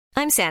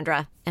I'm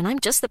Sandra, and I'm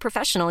just the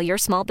professional your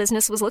small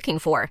business was looking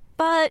for.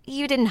 But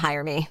you didn't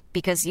hire me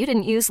because you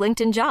didn't use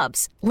LinkedIn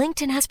Jobs.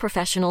 LinkedIn has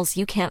professionals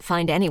you can't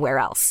find anywhere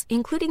else,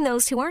 including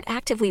those who aren't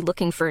actively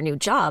looking for a new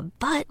job,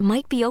 but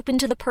might be open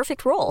to the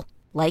perfect role,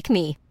 like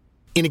me.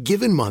 In a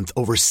given month,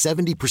 over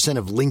 70%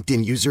 of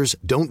LinkedIn users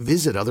don't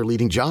visit other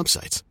leading job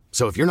sites.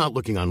 So if you're not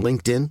looking on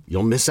LinkedIn,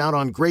 you'll miss out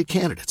on great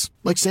candidates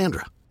like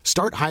Sandra.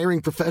 Start hiring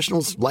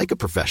professionals like a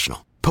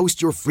professional.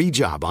 Post your free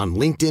job on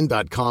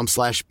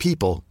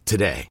linkedin.com/people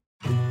today.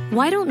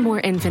 Why don't more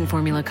infant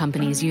formula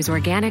companies use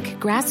organic,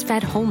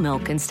 grass-fed whole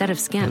milk instead of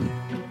skim?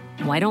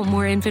 Why don't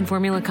more infant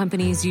formula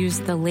companies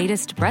use the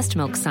latest breast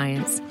milk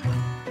science?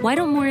 Why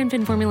don't more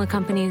infant formula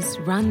companies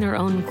run their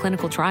own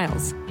clinical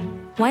trials?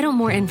 Why don't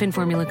more infant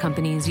formula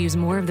companies use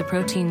more of the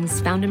proteins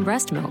found in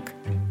breast milk?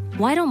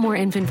 Why don't more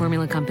infant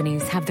formula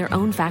companies have their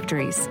own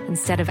factories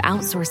instead of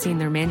outsourcing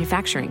their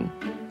manufacturing?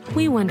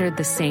 We wondered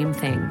the same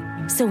thing.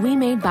 So we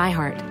made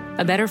ByHeart,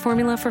 a better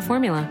formula for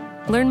formula.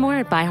 Learn more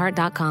at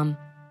byheart.com.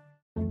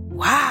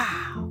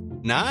 Wow.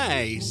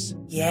 Nice.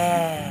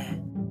 Yeah.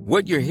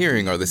 What you're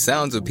hearing are the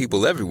sounds of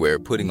people everywhere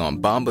putting on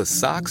Bombas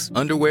socks,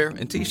 underwear,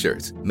 and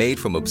T-shirts made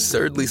from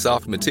absurdly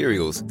soft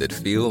materials that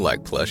feel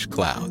like plush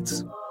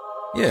clouds.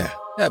 Yeah,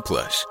 that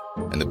plush.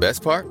 And the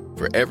best part?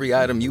 For every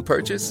item you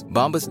purchase,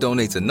 Bombas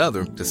donates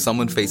another to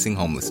someone facing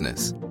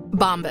homelessness.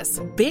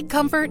 Bombas. Big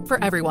comfort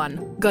for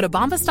everyone. Go to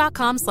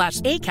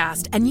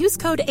bombas.com/ACAST and use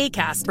code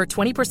ACAST for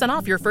 20%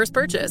 off your first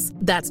purchase.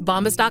 That's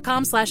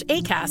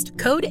bombas.com/ACAST.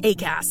 Code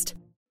ACAST.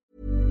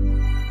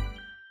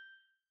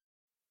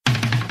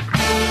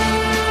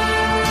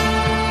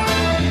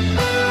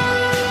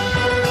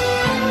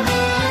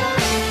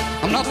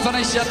 I'm not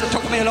finished yet. It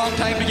took me a long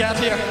time to get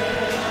here.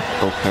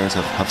 Both players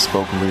have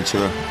spoken with each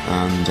other,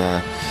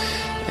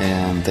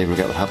 and they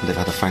regret what happened. They've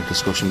had a frank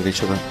discussion with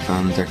each other,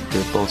 and they're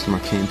both of them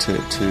are keen to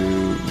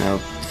now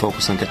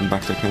focus on getting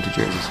back their county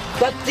jerseys.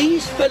 That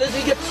these fellas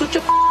will get such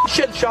a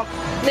shell shock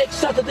next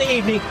Saturday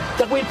evening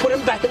that we'll put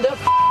them back in their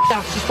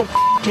asses for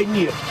 10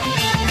 years.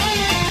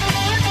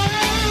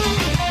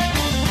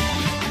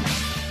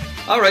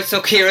 All right, so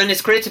Kieran,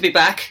 it's great to be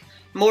back.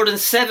 More than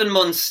 7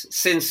 months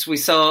since we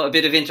saw a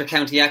bit of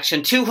inter-county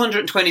action.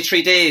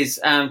 223 days,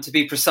 to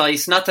be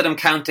precise. Not that I'm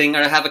counting or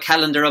I have a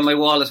calendar on my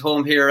wall at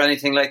home here or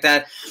anything like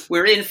that.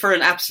 We're in for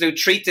an absolute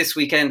treat this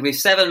weekend. We have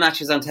 7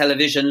 matches on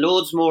television,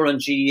 loads more on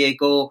GEA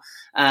Go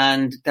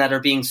and that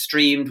are being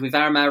streamed. We've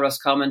Armagh,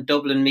 Roscommon,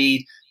 Dublin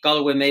Meath,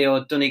 Galway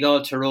Mayo,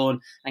 Donegal Tyrone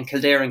and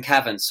Kildare and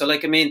Cavan. So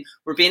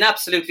we're being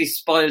absolutely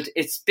spoiled.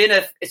 It's been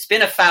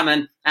a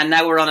famine and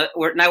now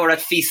we're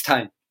at feast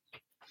time.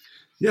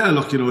 Yeah,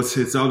 look,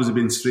 it's obviously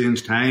been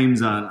strange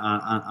times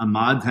and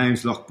mad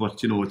times, look,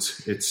 but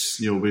it's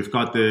we've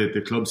got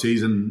the club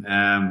season.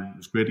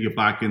 It's great to get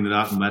back into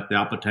that and whet the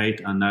appetite.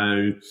 And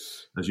now,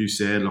 as you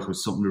said, look,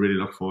 it's something to really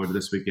look forward to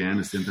this weekend.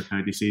 It's the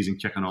inter-county season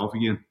kicking off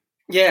again.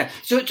 Yeah,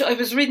 so I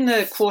was reading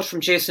a quote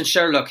from Jason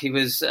Sherlock. He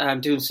was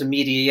doing some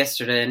media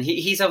yesterday, and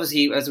he's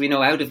obviously, as we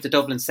know, out of the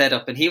Dublin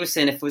setup. And he was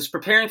saying if it was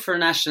preparing for a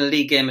National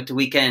League game at the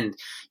weekend,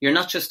 you're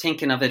not just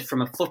thinking of it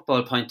from a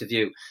football point of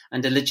view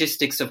and the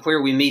logistics of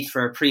where we meet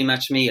for a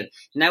pre-match meal.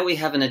 Now we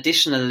have an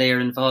additional layer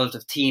involved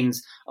of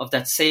teams, of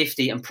that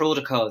safety and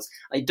protocols.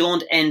 I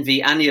don't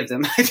envy any of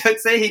them.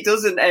 I'd say he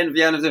doesn't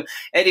envy any of them.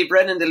 Eddie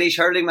Brennan, the Laois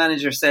hurling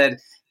manager, said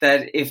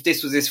that if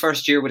this was his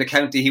first year with a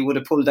county, he would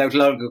have pulled out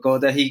long ago,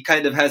 that he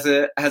kind of has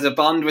a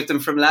bond with them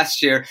from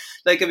last year.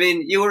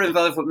 You were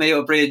involved with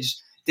Mayo Bridge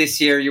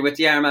this year. You're with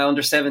the Armagh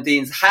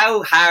under-17s.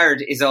 How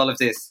hard is all of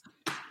this?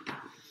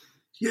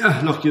 Yeah,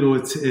 look,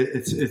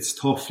 it's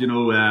tough.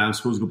 I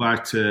suppose go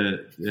back to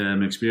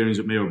experience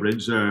with Mayo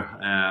Bridge there,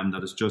 that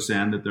has just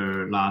ended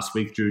there last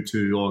week due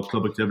to all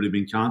club activity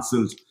being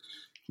cancelled.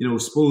 I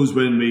suppose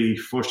when we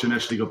first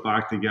initially got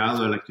back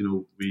together,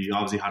 we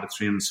obviously had to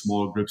train in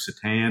small groups of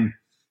 10.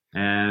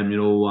 And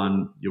you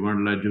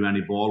weren't allowed to do any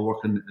ball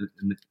work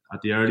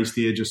at the early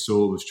stages,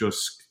 so it was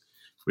just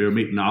we were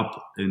meeting up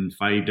in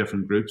 5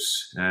 different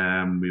groups.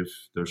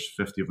 There's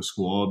 50 of a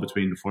squad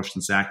between the first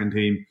and second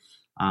team,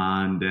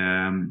 and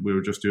we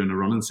were just doing a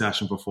running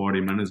session for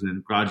 40 minutes, and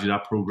then gradually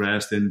that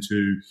progressed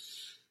into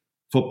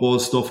football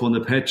stuff on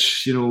the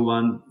pitch.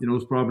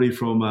 It's probably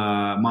from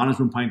a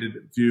management point of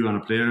view and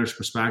a player's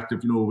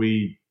perspective.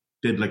 We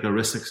did a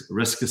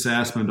risk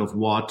assessment of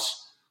what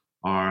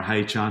our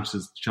high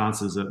chances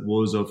it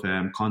was of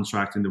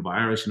contracting the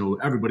virus.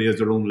 Everybody has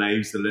their own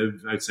lives to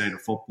live outside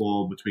of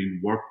football, between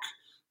work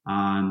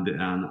and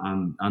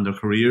their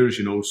careers.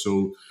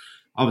 So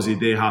obviously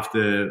they have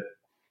to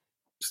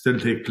still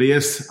take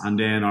place, and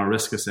then our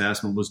risk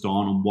assessment was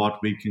done on what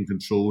we can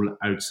control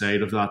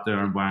outside of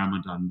their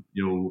environment, and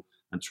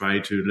and try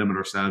to limit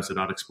ourselves to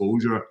that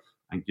exposure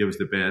and give us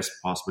the best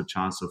possible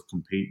chance of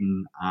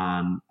competing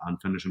and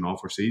finishing off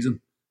our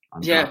season.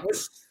 And yeah,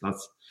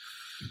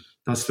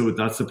 that's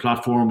the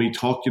platform we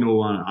took, and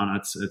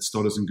it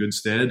stood us in good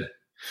stead.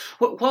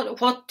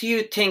 What do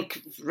you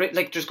think?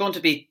 Like, there's going to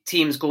be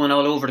teams going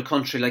all over the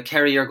country. Like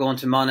Kerry are going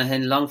to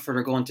Monaghan, Longford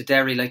are going to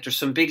Derry. Like, there's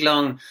some big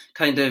long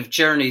kind of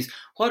journeys.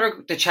 What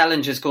are the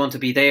challenges going to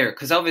be there?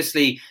 Because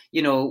obviously,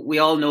 we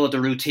all know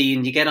the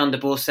routine. You get on the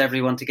bus,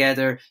 everyone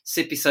together,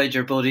 sit beside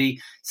your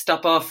buddy,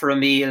 stop off for a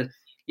meal.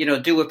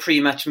 Do a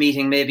pre-match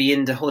meeting maybe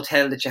in the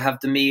hotel that you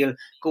have the meal,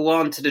 go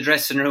on to the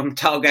dressing room,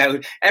 tog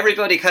out.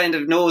 Everybody kind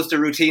of knows the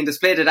routine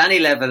displayed at any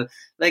level.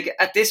 Like,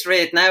 at this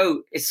rate now,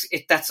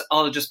 that's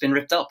all just been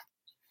ripped up.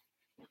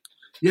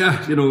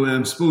 Yeah,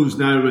 suppose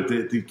now with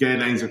the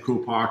guidelines that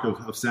Croke Park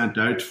have sent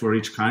out for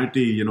each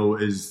county,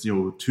 is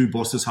 2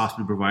 buses have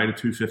to be provided,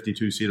 2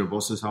 52-seater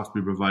buses have to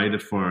be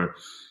provided for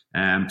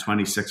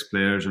 26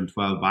 players and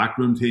 12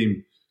 backroom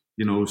team,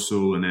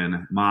 and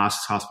then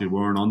masks has to be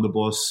worn on the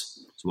bus.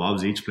 So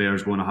obviously each player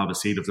is going to have a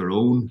seat of their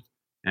own,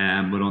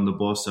 but on the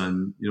bus,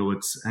 and I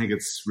think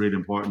it's really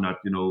important that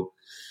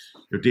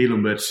you're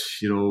dealing with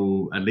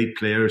elite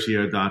players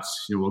here that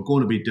are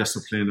going to be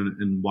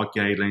disciplined in what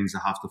guidelines they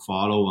have to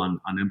follow and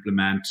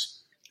implement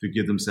to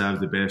give themselves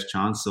the best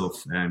chance of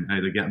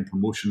either getting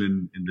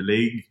promotion in the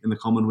league in the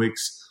coming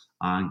weeks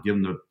and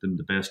giving them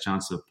the best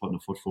chance of putting a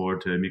foot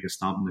forward to make a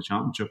stamp in the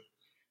championship.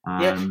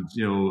 And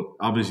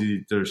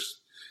obviously there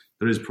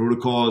is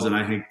protocols, and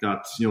I think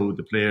that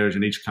the players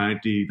in each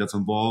county that's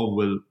involved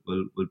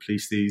will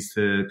police these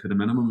to the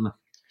minimum.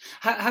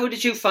 How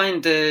did you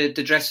find the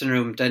dressing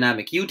room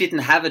dynamic? You didn't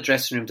have a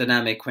dressing room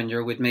dynamic when you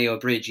were with Mayo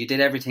Bridge. You did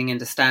everything in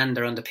the stand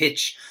or on the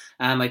pitch.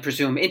 I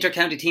presume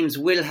intercounty teams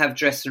will have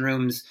dressing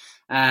rooms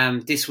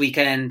this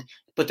weekend,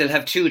 but they'll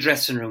have 2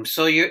 dressing rooms.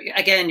 So your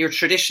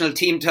traditional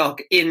team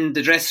talk in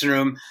the dressing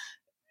room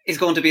is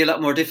going to be a lot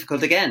more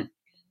difficult again.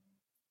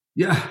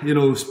 Yeah,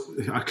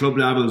 at club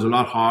level it's a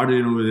lot harder,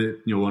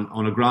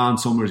 on a grand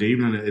summer's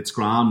evening, it's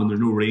grand when there's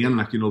no rain,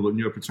 but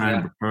you're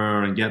trying to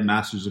prepare and get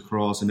messages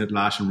across and it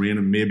lash and rain,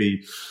 and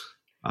maybe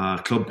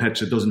a club pitch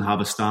that doesn't have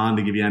a stand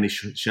to give you any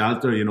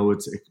shelter,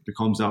 it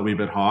becomes that wee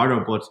bit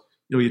harder. But,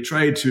 you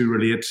try to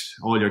relate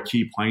all your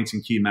key points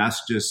and key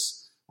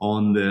messages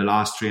on the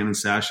last training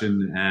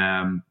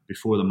session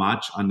before the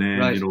match, and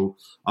then,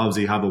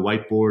 obviously have a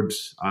whiteboard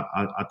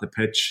at the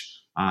pitch,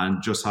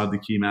 and just have the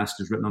key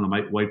messages written on a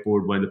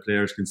whiteboard while the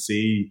players can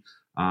see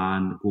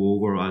and go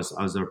over as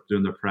they're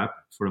doing their prep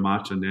for a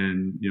match. And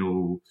then,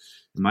 in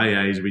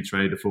my eyes, we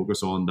tried to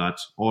focus on that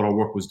all our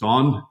work was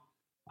done.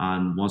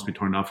 And once we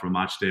turned up for a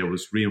match day, it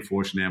was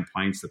reinforcing them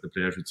points that the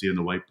players would see on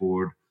the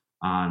whiteboard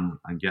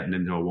and getting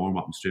into a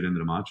warm-up and straight into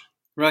the match.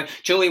 Right.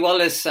 Joey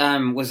Wallace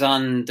was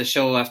on the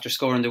show after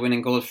scoring the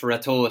winning goal for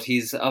Ratoath.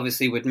 He's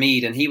obviously with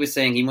Meath, and he was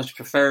saying he much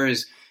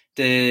prefers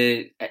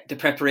the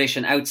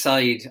preparation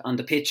outside on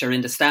the pitch or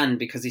in the stand,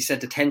 because he said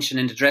the tension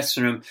in the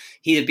dressing room,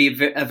 he'd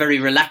be a very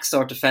relaxed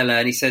sort of fella,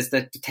 and he says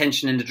that the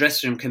tension in the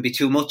dressing room can be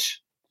too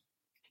much.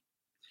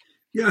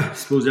 Yeah, I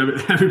suppose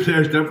every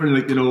player's different.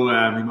 Like, he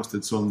must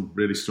have some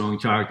really strong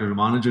character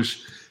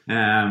managers.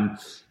 I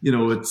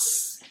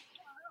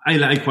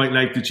quite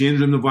like the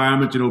change room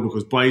environment,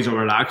 because boys are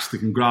relaxed. They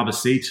can grab a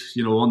seat,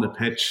 on the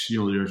pitch.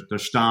 They're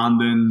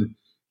standing,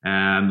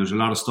 and there's a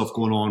lot of stuff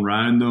going on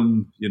around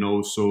them,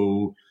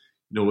 so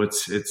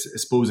it's I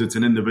suppose it's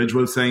an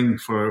individual thing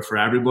for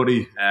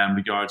everybody,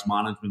 regards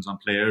management and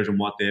players and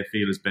what they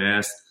feel is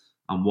best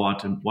and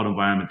what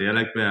environment they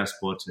like best.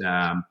 But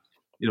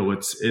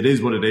it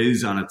is what it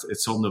is, and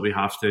it's something that we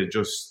have to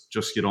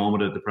just get on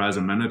with at the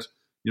present minute.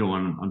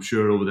 And I'm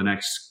sure over the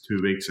next 2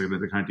 weeks at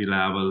the county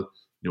level,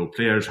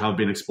 players have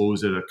been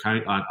exposed at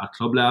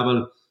club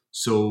level,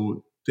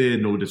 so they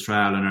know the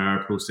trial and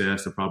error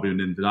process. They're probably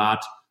into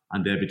that,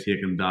 and they'll be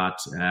taking that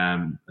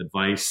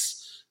advice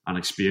and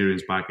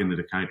experience back into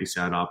the county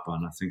setup,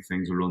 and I think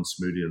things will run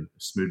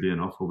smoothly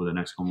enough over the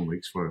next coming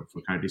weeks for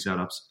county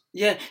setups.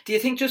 Yeah. Do you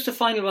think, just a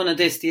final one on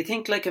this, do you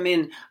think,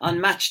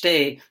 on match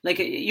day,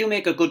 you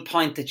make a good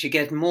point that you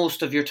get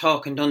most of your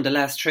talking done the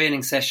last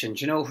training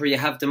sessions, where you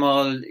have them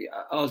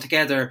all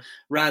together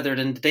rather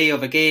than the day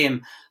of a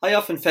game. I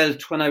often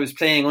felt when I was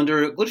playing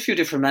under a good few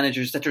different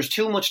managers that there's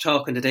too much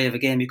talking the day of a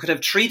game. You could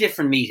have 3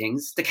 different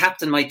meetings. The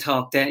captain might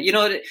talk then.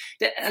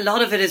 A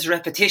lot of it is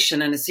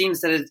repetition, and it seems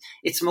that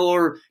it's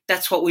more,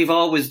 that's what we've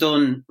always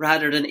done,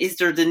 rather than, is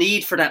there the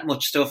need for that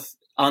much stuff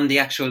on the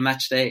actual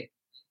match day?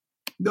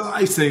 No,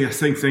 I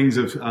think things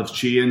have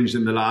changed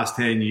in the last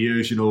 10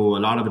 years. A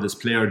lot of it is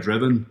player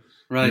driven,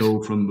 right?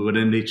 From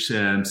within each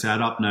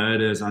setup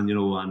nowadays, and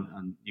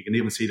and you can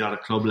even see that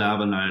at club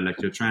level now.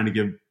 Like, you're trying to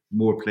give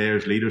more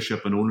players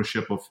leadership and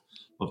ownership of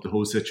the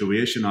whole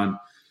situation, and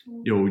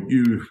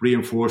you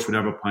reinforce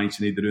whatever points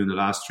you need to do in the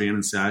last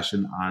training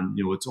session, and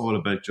it's all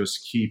about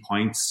just key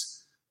points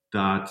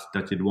that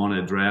you'd want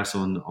to address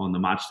on the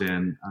match day,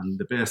 and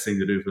the best thing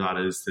to do for that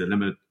is to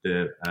limit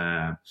the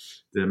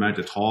amount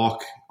of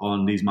talk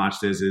on these match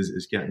days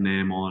is getting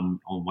them on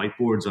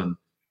whiteboards, and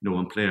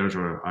when players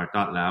are at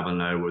that level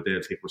now where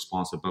they'll take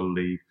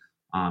responsibility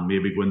and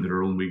maybe go into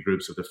their own wee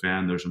groups of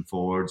defenders and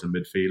forwards and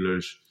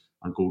midfielders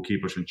and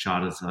goalkeepers and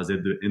chat as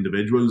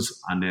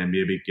individuals, and then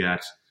maybe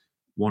get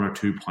 1 or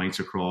 2 points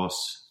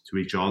across to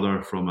each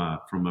other from a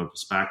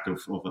perspective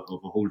of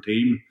a whole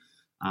team,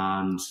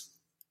 and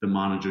the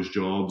manager's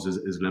jobs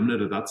is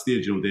limited at that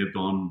stage. They've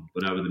done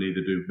whatever they need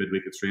to do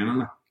midweek of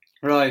training.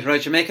 Right.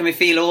 You're making me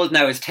feel old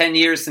now. It's 10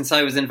 years since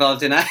I was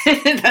involved in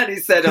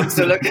that setup.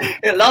 So look,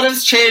 a lot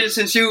has changed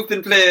since you've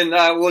been playing,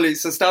 Wooly.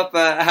 So stop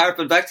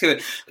harping back to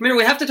it. Come here,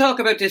 we have to talk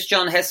about this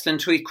John Hestlin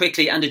tweet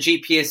quickly and the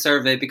GPA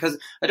survey, because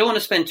I don't want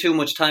to spend too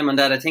much time on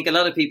that. I think a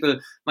lot of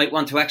people might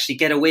want to actually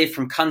get away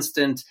from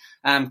constant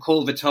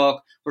COVID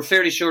talk. We're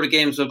fairly sure the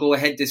games will go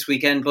ahead this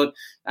weekend, but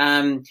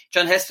John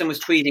Hestlin was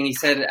tweeting. He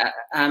said,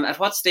 at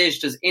what stage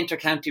does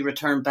inter-county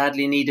return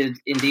badly needed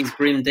in these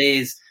grim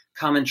days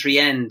commentary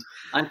end?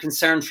 I'm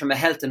concerned from a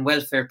health and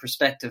welfare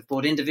perspective,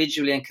 both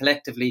individually and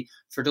collectively,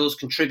 for those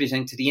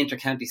contributing to the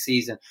inter-county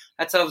season.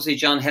 That's obviously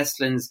John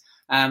Hestlin's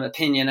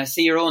opinion. I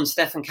see your own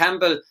Stephen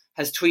Campbell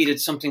has tweeted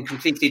something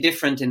completely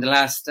different in the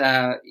last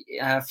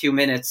few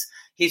minutes.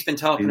 He's been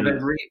talking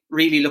about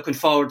really looking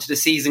forward to the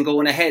season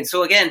going ahead.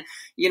 So again,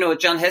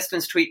 John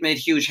Hestlin's tweet made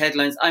huge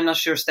headlines. I'm not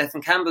sure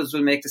Stephen Campbell's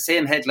will make the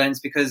same headlines,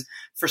 because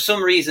for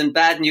some reason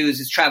bad news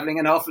is travelling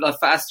an awful lot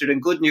faster than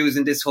good news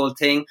in this whole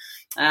thing.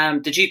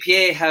 The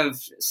GPA have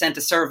sent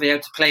a survey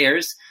out to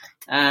players.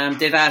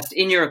 They've asked,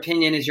 in your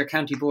opinion, is your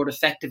county board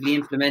effectively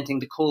implementing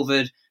the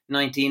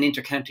COVID-19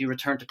 inter-county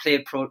return to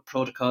play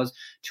protocols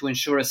to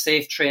ensure a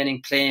safe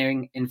training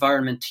playing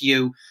environment to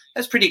you?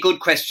 That's a pretty good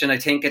question, I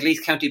think. At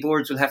least county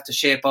boards will have to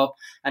shape up.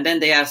 And then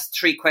they asked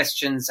 3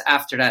 questions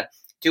after that.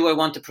 Do I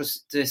want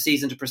the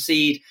season to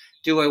proceed?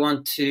 Do I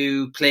want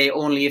to play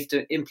only if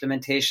the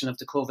implementation of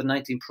the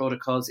COVID-19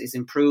 protocols is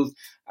improved?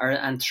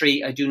 And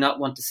 3, I do not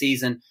want the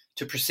season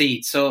to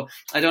proceed. So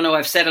I don't know,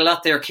 I've said a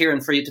lot there,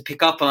 Kieran, for you to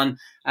pick up on.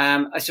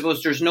 I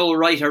suppose there's no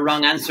right or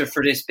wrong answer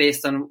for this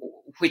based on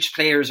which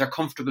players are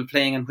comfortable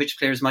playing and which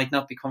players might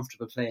not be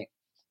comfortable playing.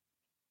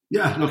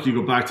 Yeah, look, you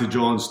go back to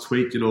John's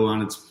tweet,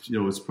 and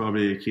it's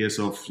probably a case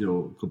of,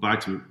 go back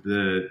to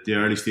the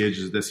early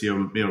stages of this year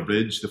with Mayor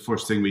Bridge. The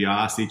first thing we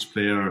asked each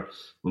player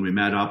when we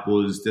met up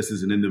was, this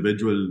is an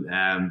individual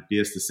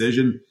based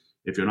decision.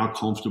 If you're not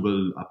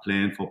comfortable at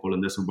playing football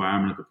in this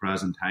environment at the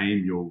present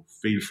time,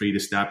 feel free to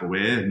step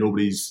away.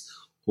 Nobody's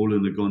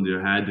holding the gun to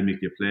your head to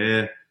make you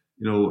play.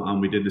 And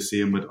we did the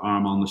same with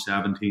Armagh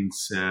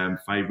under-17s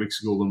 5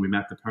 weeks ago when we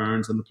met the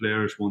parents and the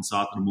players one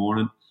Saturday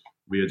morning.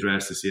 We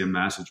addressed the same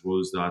message,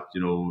 was that,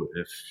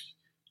 if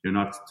you're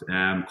not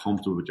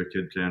comfortable with your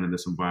kid playing in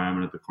this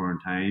environment at the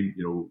current time,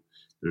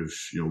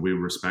 we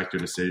respect your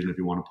decision if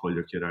you want to pull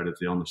your kid out of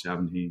the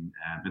under-17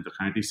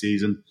 inter-county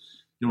season.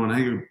 And I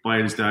think it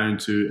boils down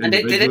to... And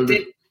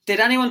did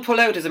anyone pull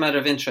out as a matter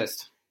of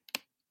interest?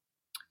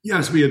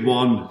 Yes, we had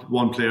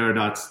one player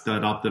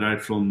that opted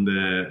out from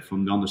the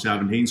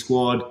under-17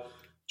 squad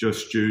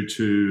just due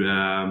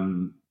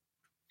to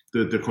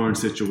the current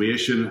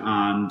situation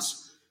and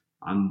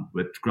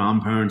with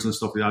grandparents and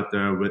stuff like that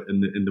there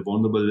in the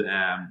vulnerable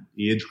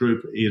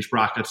age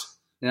bracket,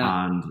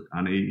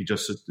 and he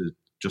just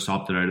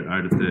opted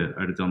out of the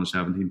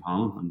under-17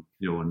 panel, and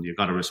you've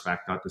got to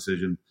respect that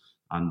decision.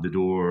 And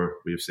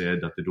we've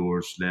said that the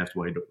door's left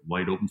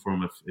wide open for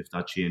him if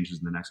that changes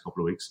in the next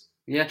couple of weeks.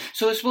 Yeah,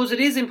 so I suppose it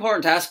is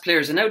important to ask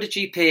players, and now the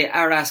GPA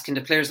are asking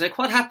the players,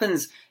 what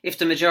happens if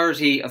the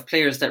majority of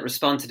players that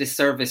respond to this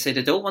survey say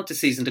they don't want the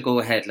season to go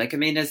ahead?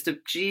 Is the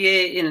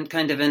GA in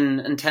kind of an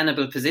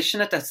untenable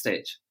position at that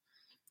stage?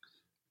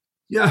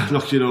 Yeah,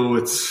 look,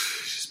 I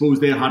suppose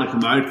they had to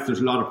come out. There's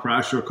a lot of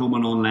pressure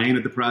coming online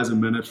at the present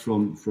minute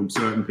from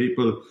certain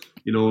people,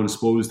 and I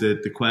suppose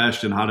that the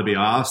question had to be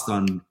asked,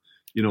 and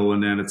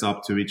then it's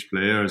up to each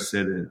player.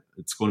 Said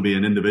it's going to be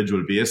an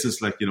individual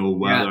basis,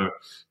 whether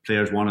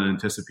players want to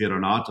anticipate or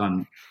not.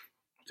 And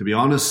to be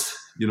honest,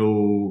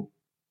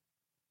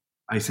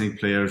 I think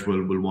players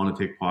will want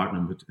to take part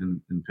and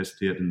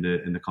participate in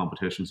the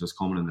competitions that's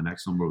coming in the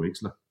next number of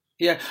weeks.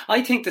 Yeah,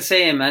 I think the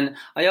same. And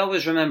I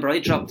always remember I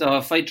dropped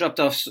off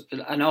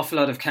an awful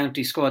lot of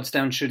county squads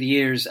down through the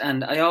years.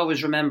 And I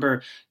always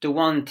remember the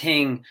one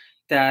thing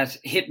that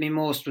hit me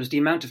most was the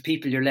amount of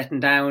people you're letting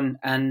down,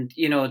 and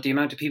the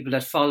amount of people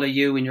that follow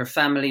you and your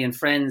family and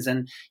friends,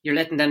 and you're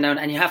letting them down,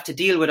 and you have to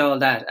deal with all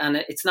that, and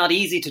it's not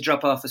easy to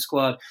drop off a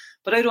squad.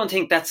 But I don't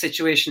think that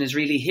situation is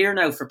really here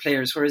now for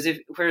players. Whereas if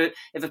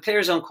a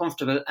player's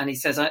uncomfortable and he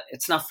says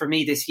it's not for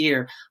me this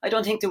year, I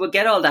don't think they would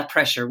get all that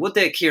pressure, would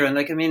they, Kieran?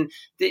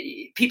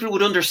 People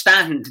would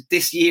understand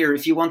this year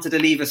if you wanted to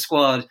leave a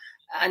squad,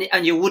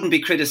 and you wouldn't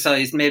be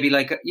criticised maybe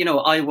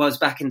I was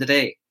back in the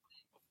day.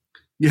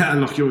 Yeah,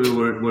 look,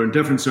 we're in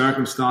different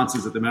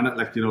circumstances at the minute.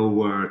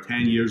 Where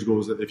 10 years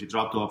ago, if you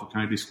dropped off a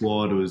county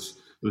squad, it was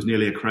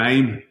nearly a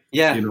crime.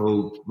 Yeah.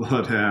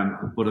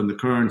 But in the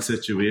current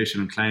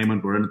situation and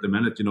climate we're in at the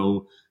minute,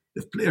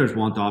 if players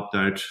want to opt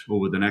out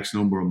over the next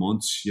number of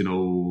months,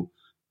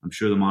 I'm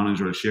sure the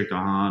manager will shake their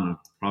hand, and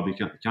probably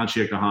can't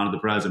shake their hand at the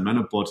present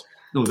minute, but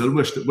they'll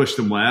wish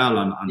them well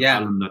and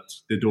tell them that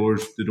the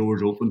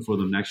door's open for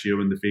them next year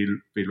when they feel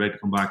right to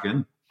come back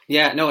in.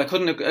 Yeah, no, I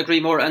couldn't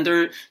agree more. And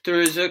there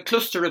is a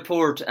cluster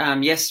report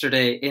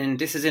yesterday,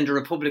 this is in the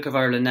Republic of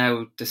Ireland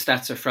now, the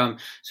stats are from.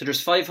 So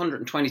there's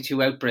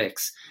 522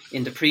 outbreaks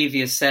in the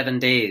previous 7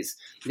 days.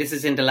 This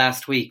is in the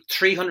last week.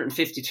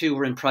 352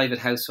 were in private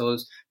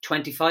households,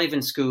 25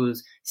 in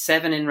schools,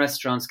 7 in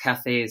restaurants,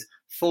 cafes,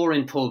 4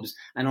 in pubs,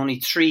 and only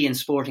 3 in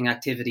sporting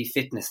activity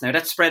fitness. Now,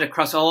 that's spread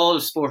across all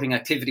sporting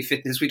activity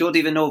fitness. We don't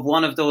even know if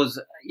one of those,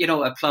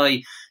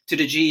 apply to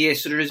the GA.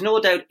 So there is no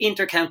doubt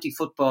intercounty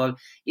football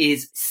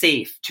is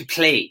safe to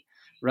play,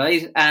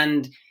 right?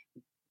 And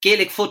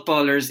Gaelic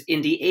footballers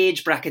in the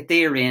age bracket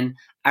they're in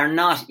are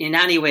not in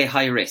any way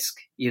high risk,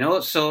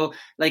 So,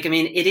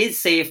 it is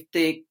safe.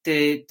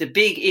 The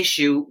big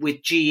issue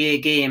with GA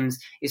games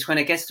is when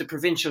it gets to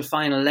provincial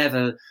final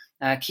level,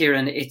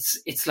 Kieran,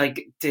 it's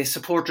like the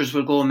supporters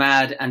will go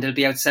mad and they'll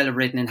be out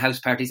celebrating in house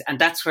parties. And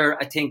that's where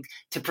I think,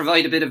 to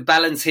provide a bit of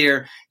balance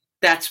here,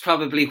 that's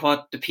probably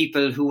what the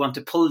people who want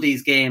to pull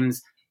these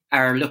games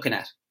are looking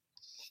at.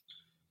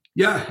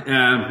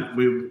 Yeah,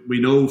 we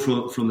know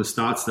from the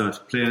stats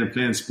that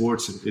playing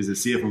sports is a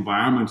safe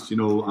environment,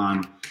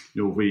 and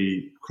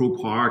we Croke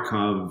Park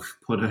have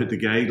put out the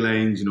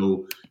guidelines,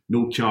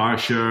 no car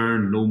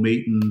sharing, no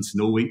meetings,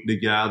 no eating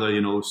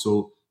together,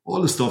 so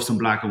all the stuff's in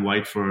black and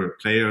white for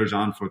players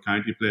and for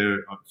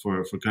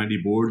for county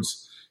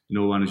boards,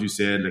 and as you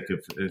said, like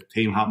if a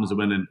team happens to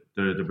win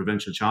the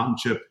provincial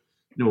championship,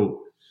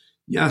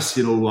 yes,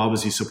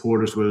 obviously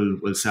supporters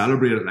will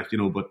celebrate it,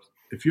 but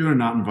if you're in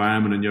that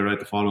environment and you're out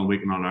the following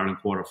week in All-Ireland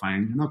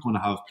quarter-final, you're not going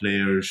to have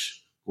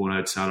players going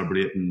out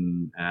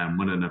celebrating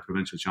winning a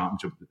provincial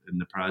championship in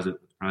the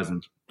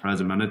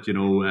present minute,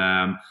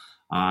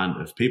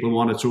 and if people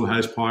want to throw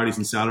house parties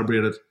and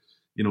celebrate it,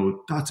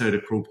 that's out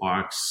of Croke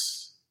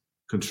Park's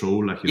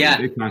control. They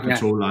can't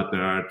control that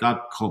there. That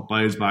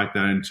boils back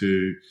down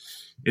to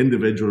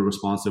individual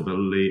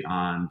responsibility,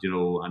 and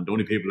and the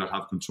only people that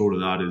have control of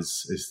that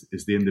is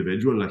the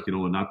individual,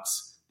 and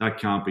that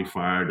can't be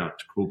fired at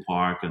Croke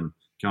Park and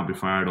can't be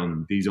fired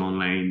on the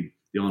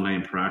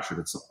online pressure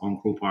that's on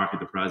Croke Park at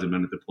the present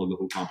minute to pull the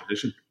whole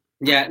competition.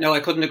 Yeah, no,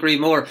 I couldn't agree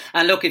more.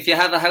 And look, if you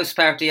have a house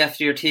party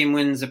after your team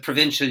wins a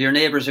provincial, your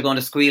neighbours are going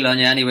to squeal on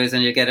you anyways,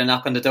 and you get a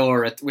knock on the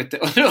door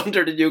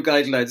under the new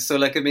guidelines. So,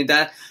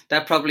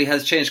 that probably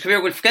has changed. Come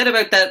here, we'll forget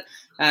about that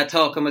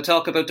talk, and we'll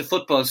talk about the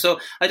football. So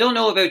I don't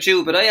know about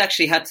you, but I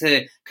actually had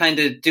to kind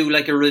of do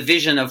like a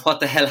revision of what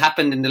the hell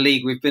happened in the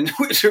league. We've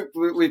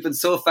been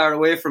so far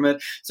away from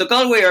it. So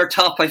Galway are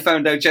top, I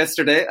found out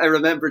yesterday. I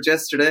remembered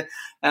yesterday.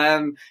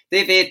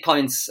 They've 8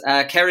 points.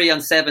 Kerry on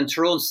 7,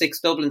 Tyrone 6,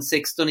 Dublin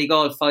 6,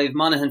 Donegal 5,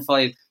 Monaghan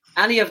 5.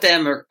 Any of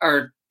them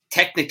are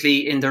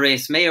technically in the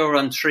race. Mayo are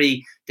on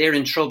 3. They're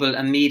in trouble,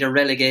 and Meath are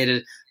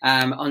relegated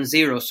on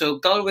 0. So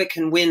Galway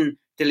can win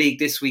the league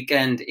this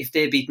weekend if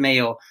they beat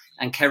Mayo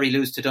and Kerry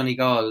lose to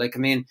Donegal.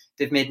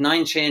 They've made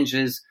 9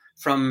 changes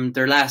from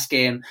their last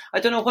game. I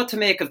don't know what to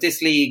make of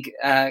this league,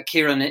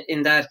 Kieran,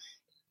 in that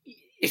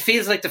it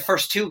feels like the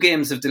first 2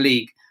 games of the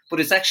league, but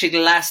it's actually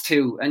the last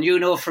 2. And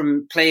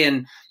from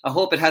playing, I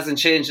hope it hasn't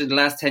changed in the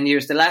last 10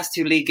 years, the last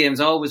 2 league games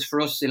always for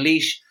us,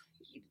 elite,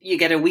 you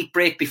get a week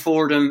break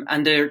before them,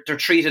 and they're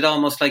treated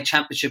almost like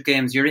championship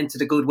games. You're into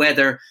the good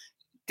weather.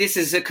 This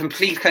is a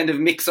complete kind of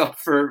mix-up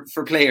for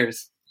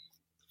players.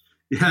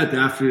 Yeah,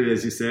 definitely.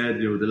 As you said,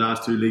 the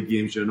last 2 league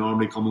games, you're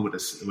normally coming with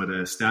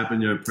a step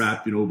in your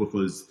prep,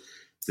 because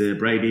the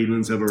bright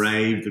evenings have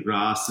arrived, the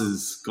grass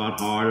has got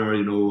harder,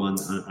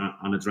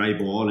 on a dry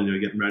ball, and you're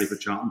getting ready for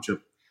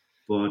championship.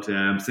 But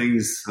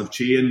things have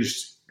changed.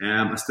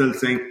 I still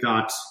think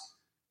that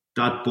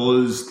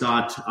buzz,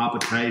 that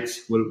appetite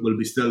will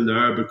be still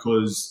there,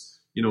 because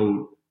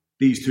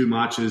these 2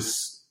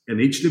 matches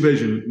in each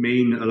division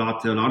mean a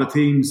lot to a lot of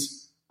teams.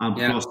 And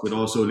plus, it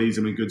also leaves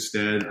them in good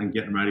stead and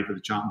getting ready for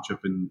the championship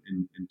in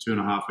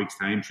 2.5 weeks'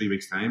 time, 3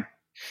 weeks' time.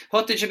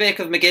 What did you make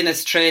of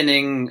McGuinness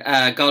training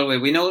Galway?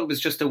 We know it was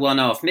just a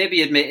one-off.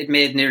 Maybe it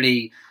made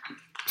nearly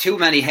too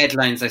many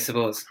headlines, I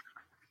suppose.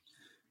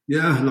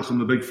 Yeah, look,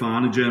 I'm a big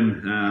fan of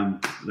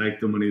Jim.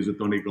 Liked him when he was with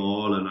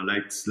Donegal, and I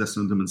liked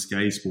listening to him on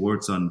Sky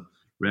Sports, and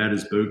read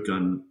his book,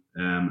 and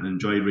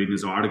enjoyed reading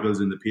his articles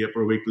in the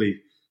paper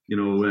weekly.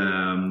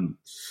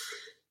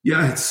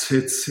 Yeah,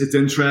 it's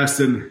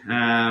interesting.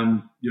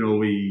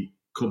 We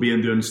could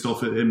be doing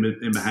stuff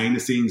in behind the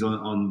scenes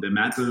on the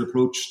mental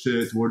approach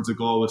towards the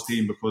Galway's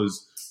team,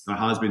 because there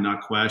has been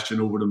that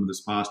question over them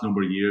this past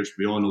number of years.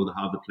 We all know they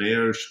have the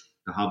players,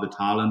 they have the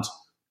talent,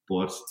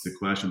 but the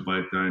question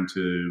boiled down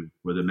to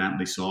were they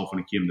mentally soft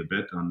when it came to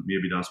bit, and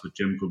maybe that's what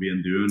Jim could be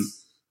doing.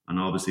 And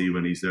obviously,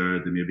 when he's there,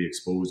 they maybe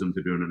expose him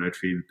to doing an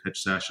outfield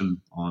pitch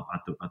session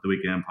at the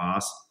weekend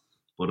pass.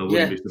 But I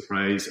wouldn't be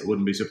surprised. I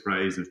wouldn't be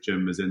surprised if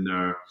Jim is in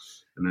there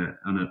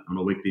on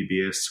a weekly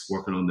basis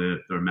working on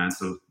their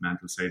mental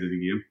side of the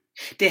game.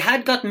 They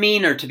had got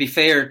meaner, to be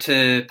fair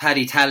to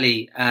Paddy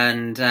Talley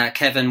and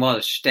Kevin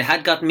Walsh. They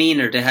had got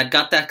meaner. They had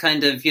got that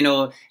kind of,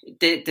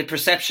 the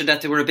perception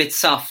that they were a bit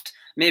soft.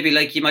 Maybe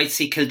like you might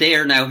see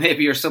Kildare now,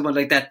 maybe, or someone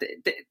like that.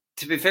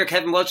 To be fair,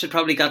 Kevin Walsh had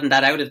probably gotten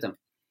that out of them.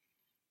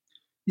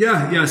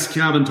 Yes,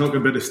 Kevin took a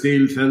bit of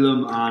steel to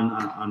them,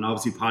 and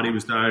obviously Paddy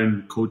was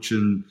down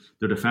coaching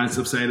the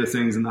defensive side of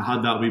things, and they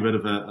had that wee bit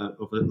of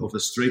a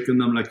streak in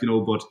them, like, you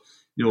know. But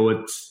you know,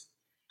 it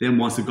then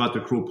once they got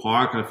to Croke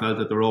Park, I felt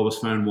that they're always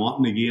found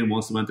wanting again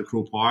once they went to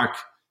Croke Park.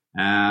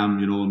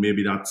 You know,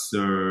 maybe that's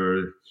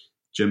their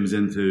Jim's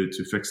in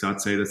to fix that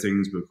side of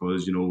things,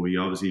 because you know we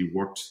obviously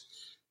worked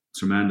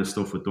tremendous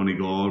stuff with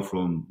Donegal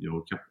from, you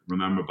know,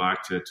 remember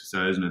back to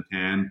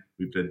 2010,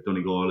 we played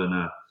Donegal in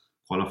a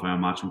qualifier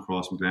match from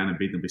Crossmaglen and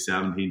beat them by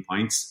 17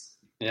 points.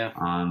 Yeah.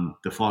 And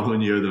the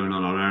following year they're in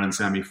an All-Ireland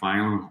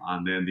semi-final,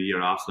 and then the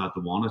year after that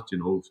they won it, you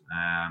know.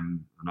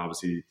 And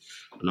obviously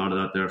a lot of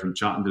that there from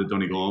chatting to the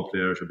Donegal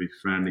players will be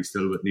friendly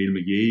still with Neil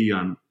McGee,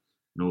 and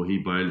you know he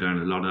boiled down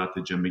a lot of that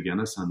to Jim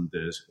McGuinness and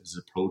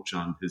his approach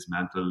and his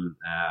mental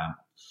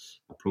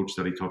approach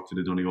that he took to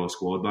the Donegal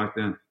squad back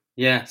then.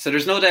 Yeah, so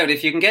there's no doubt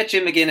if you can get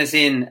Jim McGuinness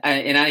in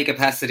any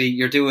capacity,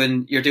 you're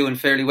doing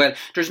fairly well.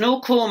 There's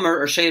no Comer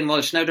or Shane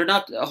Walsh now; they're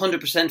not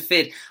 100%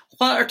 fit.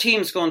 What are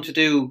teams going to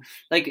do?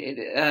 Like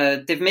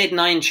they've made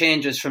 9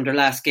 changes from their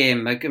last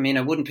game. Like, I mean,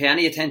 I wouldn't pay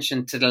any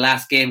attention to the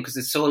last game because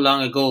it's so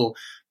long ago.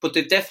 But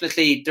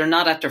they're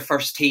not at their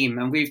first team,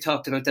 and we've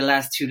talked about the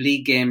last 2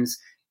 league games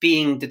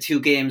being the 2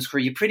 games where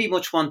you pretty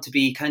much want to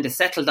be kind of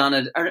settled on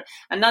it,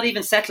 and not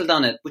even settled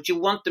on it, but you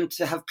want them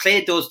to have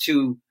played those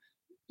 2.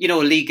 You know,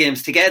 league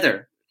games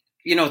together,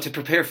 you know, to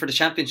prepare for the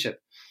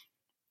championship.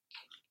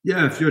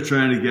 Yeah, if you're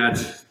trying to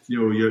get, you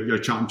know, your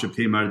championship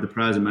team out at the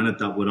present minute,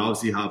 that would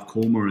obviously have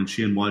Comer and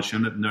Shane Walsh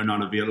in it, and they're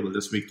not available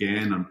this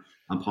weekend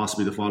and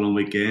possibly the following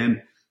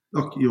weekend.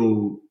 Look, you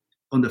know,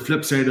 on the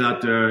flip side of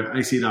that, there,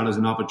 I see that as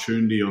an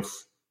opportunity of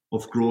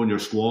growing your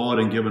squad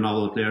and giving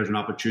all the players an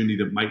opportunity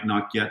that might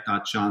not get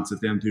that chance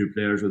if them 2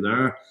 players are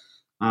there.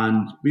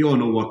 And we all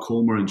know what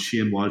Comer and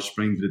Shane Walsh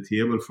bring to the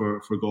table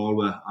for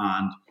Galway,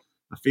 and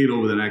I feel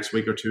over the next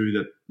week or 2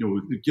 that, you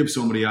know, give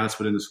somebody else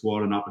within the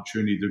squad an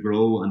opportunity to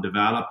grow and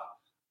develop,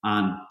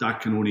 and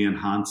that can only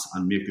enhance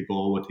and make the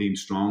Galway team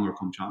stronger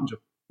come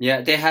championship.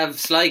 Yeah, they have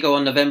Sligo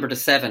on November the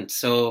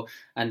 7th,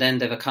 and then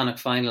they have a Connacht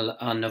final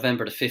on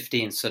November the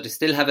 15th. So they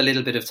still have a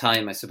little bit of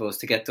time, I suppose,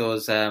 to get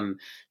those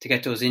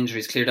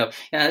injuries cleared up.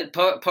 Yeah,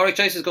 Pádraig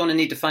Joyce is going to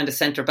need to find a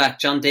centre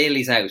back. John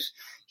Daly's out.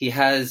 He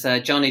has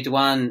Johnny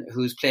Dewan,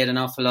 who's played an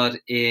awful lot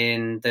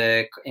in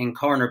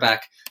cornerback,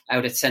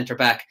 out at centre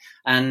back.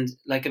 And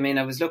like, I mean,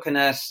 I was looking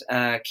at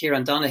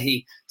Kieran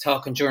Donaghy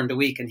talking during the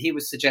week, and he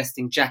was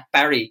suggesting Jack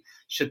Barry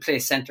should play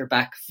centre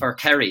back for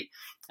Kerry.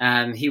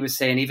 He was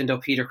saying, even though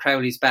Peter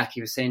Crowley's back,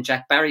 he was saying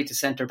Jack Barry to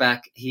centre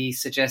back. He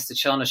suggested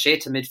Sean O'Shea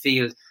to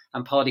midfield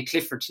and Paddy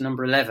Clifford to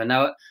number 11.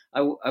 Now,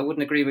 I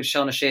wouldn't agree with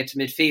Sean O'Shea to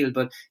midfield,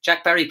 but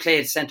Jack Barry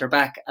played centre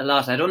back a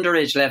lot at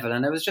underage level,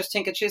 and I was just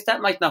thinking, geez, that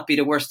might not be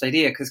the worst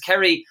idea, because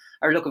Kerry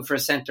are looking for a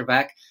centre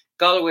back,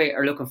 Galway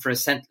are looking for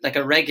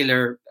a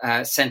regular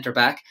centre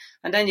back,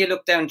 and then you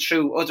look down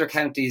through other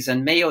counties,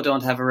 and Mayo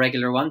don't have a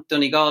regular one,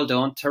 Donegal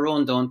don't,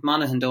 Tyrone don't,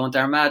 Monaghan don't,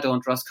 Armagh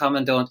don't,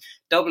 Roscommon don't.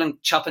 Dublin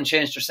chop and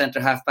change their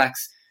centre half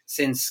backs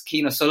since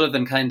Keane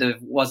O'Sullivan kind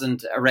of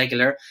wasn't a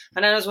regular,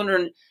 and I was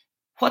wondering,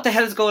 what the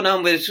hell is going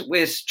on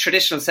with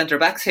traditional centre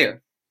backs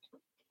here?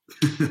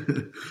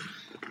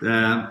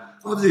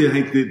 Obviously, I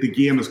think the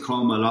game has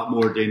come a lot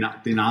more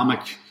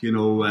dynamic. You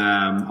know,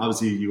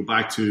 obviously, you go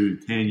back to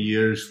 10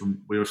 years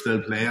from we were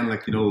still playing.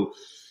 Like, you know,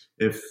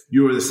 if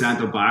you were the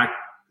centre back,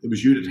 it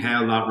was you that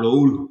held that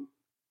role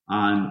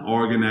and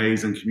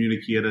organised and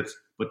communicated.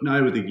 But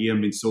now with the game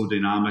being so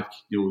dynamic,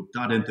 you know,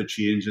 that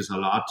interchanges a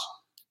lot,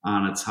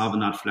 and it's having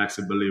that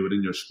flexibility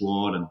within your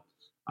squad, and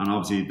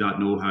obviously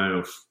that know-how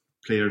of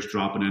players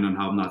dropping in and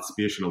having that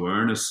spatial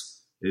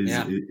awareness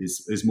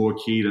is more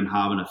key than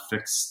having a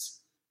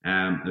fixed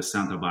a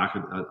centre back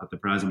at the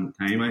present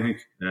time, I think.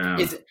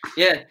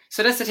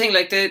 So that's the thing.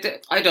 Like,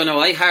 I don't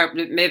know.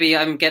 Maybe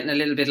I'm getting a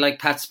little bit like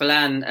Pat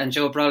Spillane and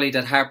Joe Brolly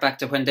that harp back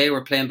to when they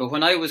were playing. But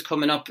when I was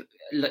coming up,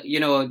 you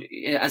know,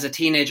 as a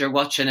teenager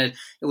watching it,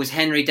 it was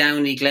Henry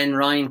Downey, Glenn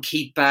Ryan,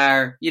 Keith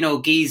Barr, you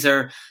know,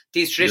 Geezer,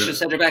 these traditional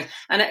centre backs,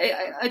 and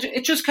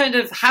it just kind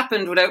of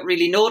happened without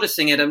really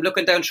noticing it. I'm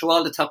looking down through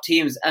all the top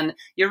teams, and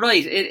you're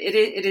right.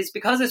 It is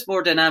because it's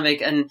more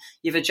dynamic, and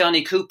you have a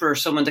Johnny Cooper,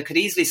 someone that could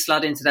easily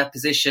slot into that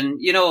position,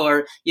 you know,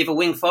 or you have a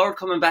wing forward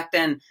coming back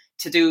then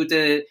to do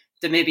the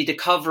maybe the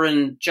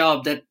covering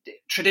job that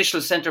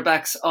traditional centre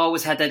backs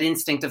always had that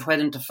instinct of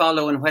whether to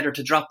follow and whether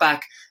to drop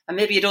back, and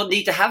maybe you don't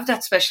need to have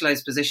that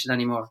specialised position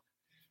anymore.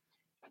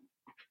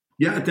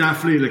 Yeah,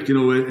 definitely. Like, you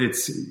know,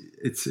 it's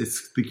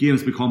the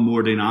game's become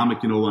more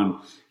dynamic, you know, and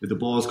if the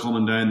ball's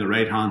coming down the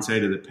right hand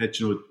side of the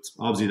pitch, you know,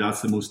 obviously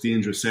that's the most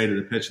dangerous side of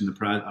the pitch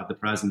at the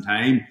present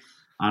time,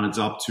 and it's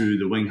up to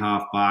the wing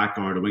half back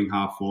or the wing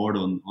half forward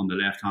on the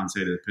left hand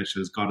side of the pitch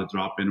that's got to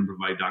drop in and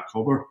provide that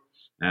cover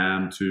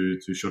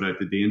to shut out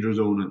the danger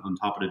zone on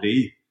top of the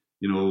D,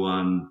 you know,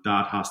 and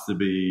that has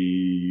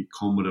to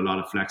come with a lot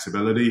of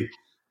flexibility.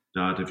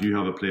 That if you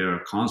have a player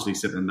constantly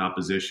sitting in that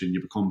position,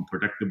 you become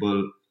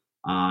predictable,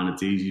 and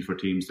it's easy for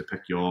teams to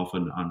pick you off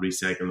and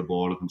recycle the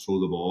ball and control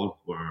the ball.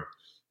 Where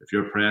if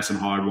you're pressing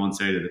hard one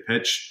side of the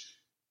pitch,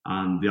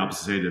 and the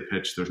opposite side of the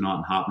pitch, there's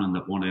nothing happening,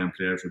 that one of them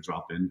players will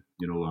drop in,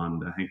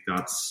 and I think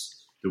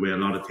that's the way a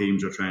lot of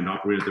teams are trying to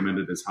operate at the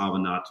minute, is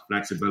having that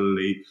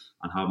flexibility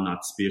and having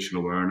that spatial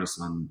awareness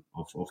and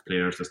of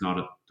players that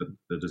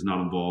is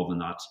not involved in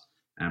that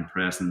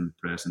pressing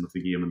of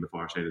the game on the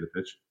far side of the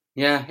pitch.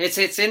 Yeah,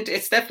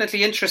 it's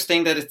definitely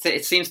interesting that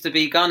it seems to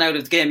be gone out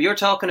of the game. You're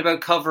talking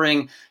about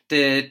covering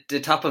the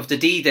top of the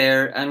D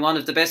there, and one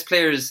of the best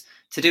players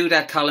to do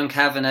that, Colin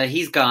Kavanagh,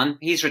 he's gone.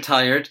 He's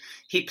retired.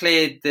 He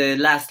played the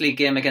last league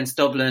game against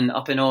Dublin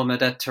up in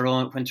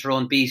Omagh when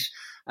Tyrone beat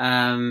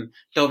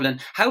Dublin.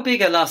 How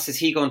big a loss is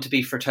he going to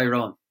be for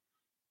Tyrone?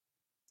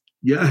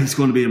 Yeah, he's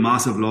going to be a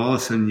massive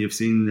loss, and you've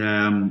seen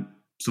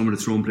some of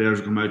the Tyrone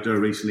players come out there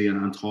recently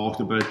and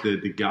talked about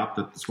the gap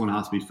that's going to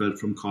have to be filled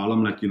from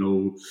Colin.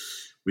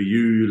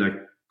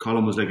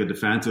 Colin was like a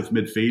defensive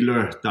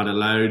midfielder that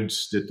allowed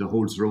the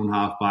whole Tyrone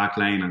half back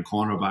line and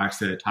cornerbacks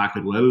to attack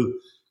at will.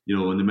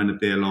 And the minute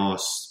they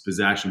lost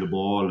possession of the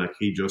ball,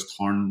 he just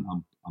turned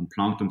and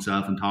plonked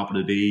himself on top of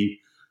the D,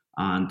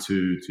 and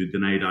to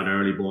deny that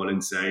early ball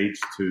inside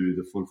to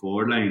the full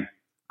forward line,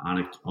 and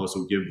it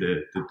also give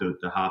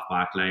the half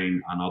back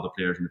line and other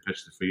players in the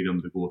pitch the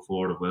freedom to go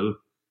forward at will.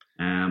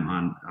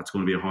 And that's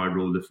going to be a hard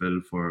role to fill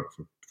for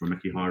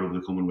Mickey Hart over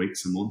the coming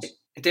weeks and months.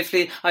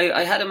 Definitely.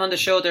 I had him on the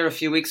show there a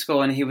few weeks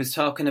ago, and he was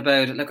talking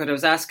about, what I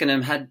was asking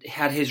him,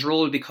 had his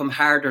role become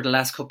harder the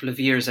last couple of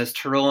years as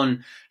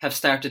Tyrone have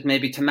started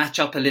maybe to match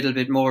up a little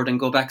bit more than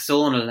go back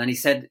zonal, and he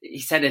said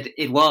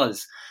it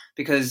was.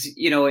 Because,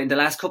 in the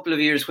last couple of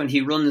years when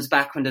he runs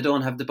back when they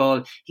don't have the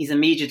ball, he's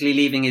immediately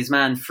leaving his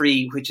man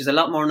free, which is a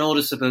lot more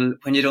noticeable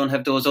when you don't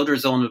have those other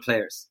zonal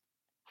players.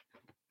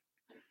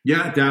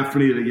 Yeah,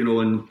 definitely.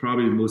 And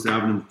probably the most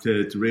evident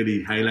to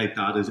really highlight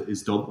that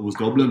was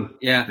Dublin.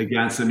 Yeah.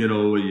 Against them,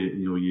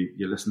 you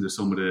listen to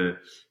some of the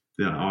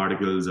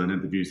articles and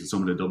interviews that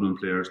some of the Dublin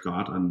players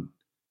got, and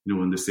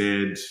when they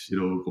said,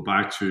 go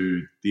back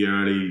to the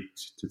early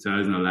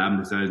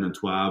 2011,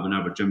 2012,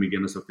 whenever Jimmy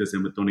Guinness took this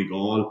in with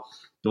Donegal,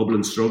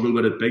 Dublin struggled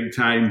with it big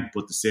time,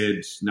 but they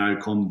said now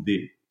come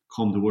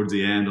towards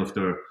the end of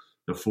their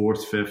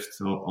fourth, fifth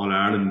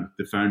All-Ireland,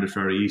 they found it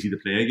very easy to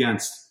play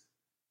against.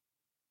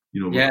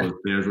 Because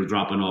players were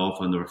dropping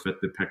off and they were fit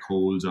to pick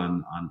holes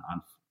and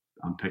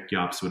pick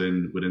gaps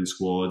within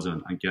squads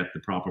and get the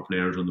proper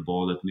players on the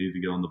ball that need to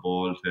get on the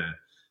ball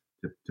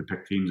to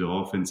pick teams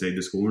off inside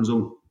the scoring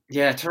zone.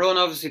 Yeah, Tyrone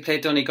obviously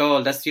played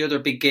Donegal. That's the other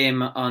big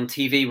game on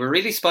TV. We're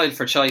really spoiled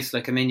for choice.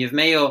 You've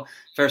Mayo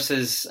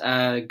versus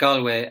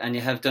Galway, and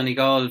you have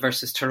Donegal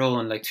versus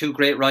Tyrone, two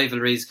great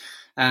rivalries.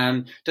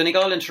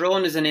 Donegal and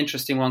Tyrone is an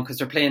interesting one because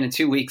they're playing in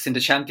 2 weeks in the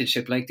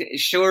championship.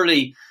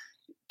 Surely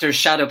there's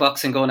shadow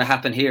boxing going to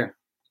happen here.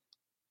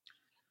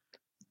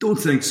 Don't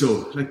think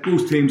so.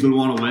 Both teams will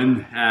want to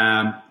win.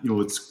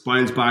 It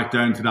boils back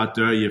down to that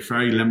there. You have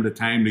very limited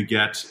time to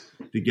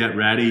get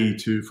ready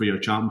for your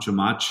championship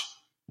match.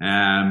 You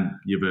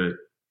have a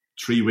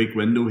 3-week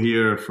window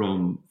here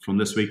from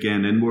this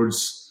weekend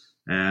inwards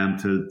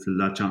till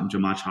that championship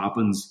match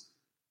happens.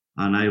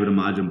 And I would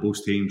imagine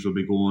both teams will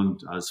be going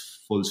as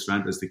full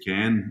strength as they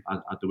can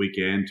at the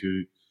weekend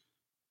to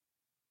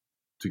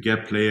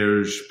get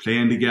players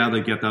playing together,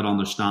 get that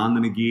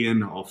understanding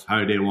again of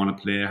how they want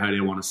to play, how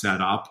they want to set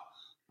up,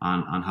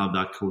 and have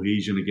that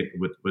cohesion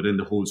within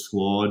the whole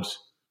squad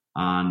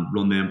and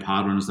run them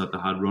patterns that they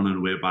had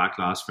running way back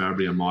last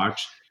February and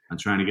March, and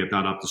trying to get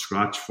that up to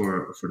scratch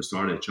for the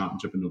start of the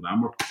championship in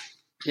November.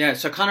 Yeah,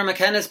 so Conor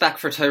McKenna's back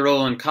for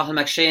Tyrone. Cathal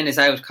McShane is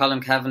out. Colin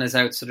Kavanagh is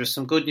out. So there's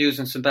some good news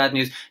and some bad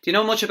news. Do you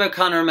know much about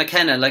Conor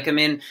McKenna?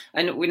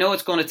 And we know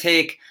it's going to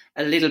take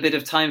a little bit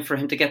of time for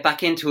him to get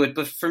back into it.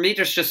 But for me,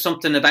 there's just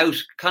something about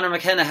Conor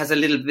McKenna has a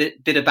little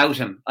bit about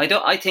him.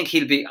 I think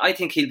he'll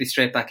be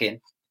straight back in.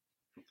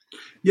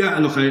 Yeah,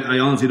 look, I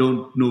honestly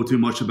don't know too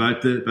much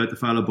about the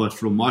fella, but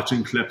from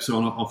watching clips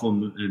of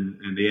him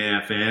in the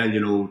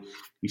AFL,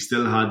 he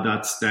still had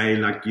that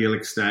style, that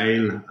Gaelic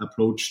style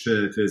approach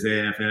to his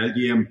AFL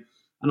game.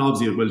 And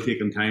obviously it will take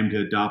him time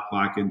to adapt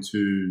back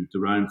into the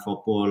round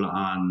football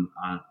and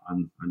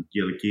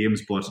Gaelic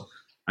games. But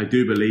I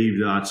do believe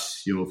that,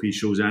 if he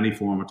shows any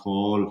form at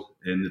all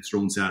in the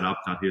Tyrone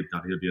setup, that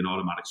he'll be an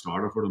automatic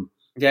starter for them.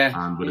 Yeah.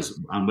 And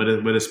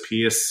with his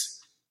pace,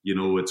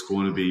 it's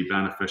going to be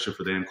beneficial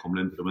for them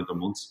coming into the winter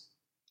months.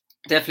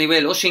 Definitely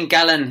will. Oisín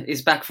Gallen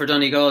is back for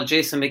Donegal.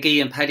 Jason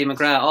McGee and Paddy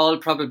McGrath, all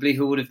probably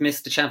who would have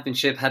missed the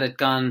championship had it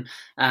gone,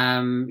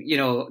 along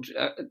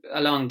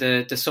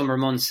the summer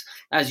months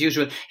as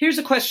usual. Here's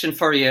a question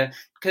for you,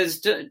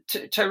 because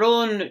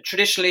Tyrone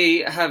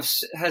traditionally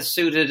has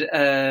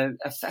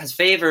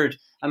favoured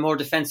a more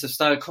defensive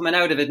style. Coming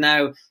out of it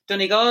now,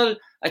 Donegal,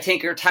 I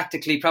think, are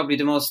tactically probably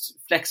the most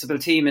flexible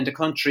team in the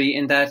country,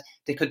 in that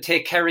they could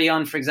take Kerry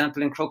on, for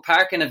example, in Croke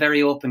Park in a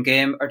very open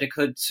game, or they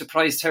could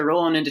surprise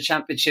Tyrone in the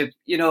championship,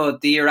 the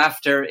year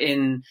after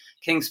in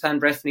Kingspan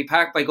Breffni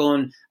Park by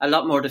going a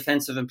lot more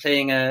defensive and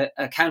playing a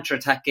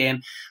counter-attack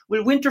game.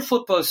 Will winter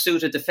football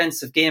suit a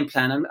defensive game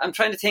plan? I'm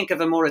trying to think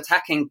of a more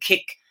attacking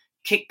kick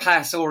kick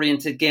pass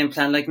oriented game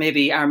plan like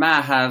maybe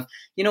Armagh have,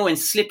 in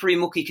slippery,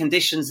 mucky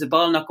conditions, the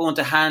ball not going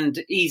to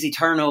hand, easy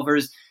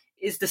turnovers,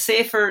 is the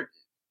safer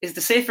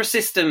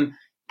system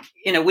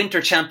in a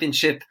winter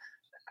championship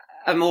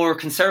a more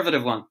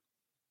conservative one?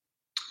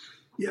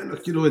 Yeah,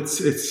 look,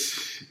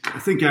 it's. I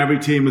think every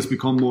team has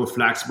become more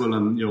flexible,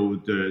 and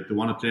they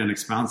want to play an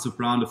expansive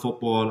brand of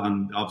football,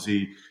 and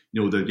obviously,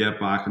 they'll get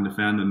back and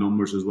defend the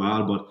numbers as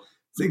well. But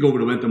I think over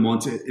the winter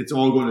months, it's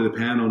all going to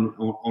depend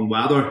on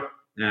weather.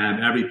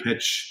 Every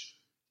pitch,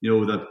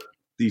 that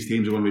these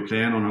teams are going to be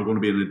playing on are going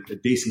to be in a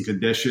decent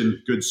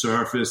condition, good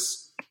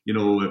surface.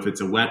 If it's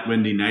a wet,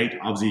 windy night,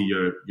 obviously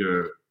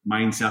your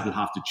mindset will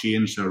have to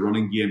change to a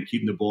running game,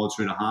 keeping the ball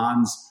through the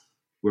hands.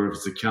 Where if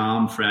it's a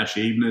calm, fresh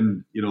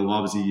evening,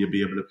 obviously you'll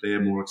be able to play a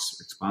more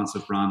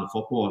expansive brand of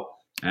football.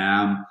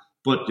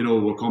 But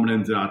we're coming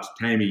into that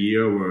time of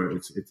year where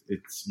it's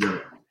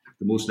you're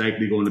most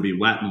likely going to be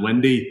wet and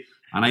windy,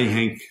 and I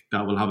think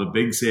that will have a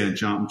big say in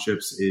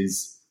championships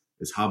is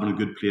having a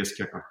good place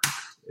kicker,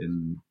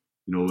 and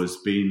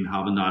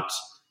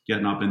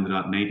getting up into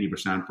that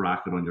 90%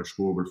 bracket on your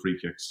scoreboard free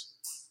kicks.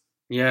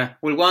 Yeah,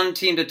 well, one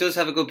team that does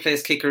have a good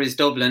place kicker is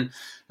Dublin.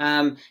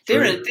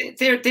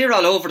 They're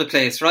all over the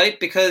place, right?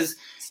 Because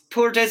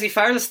poor Desi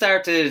Farrell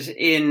started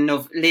in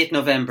late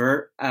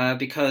November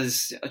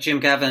because Jim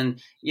Gavin,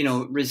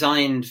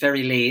 resigned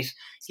very late.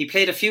 He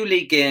played a few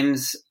league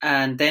games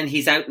and then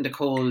he's out in the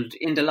cold,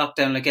 in the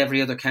lockdown like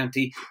every other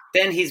county.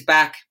 Then he's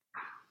back.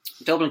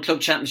 Dublin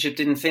Club Championship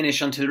didn't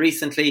finish until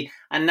recently,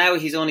 and now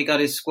he's only got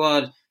his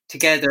squad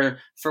together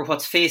for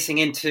what's facing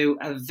into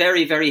a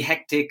very, very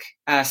hectic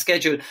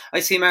schedule. I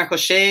see Mark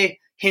O'Shea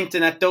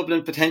hinting at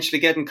Dublin potentially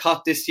getting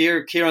caught this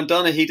year. Kieran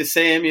Donaghy the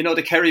same.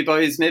 The Kerry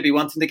boys maybe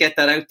wanting to get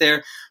that out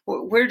there.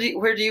 Where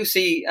do you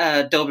see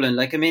Dublin?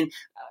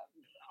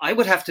 I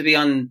would have to be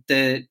on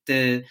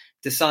the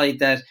side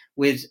that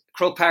with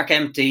Croke Park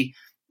empty,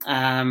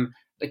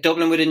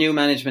 Dublin with a new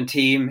management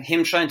team,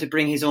 him trying to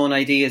bring his own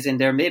ideas in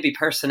there, maybe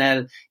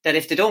personnel, that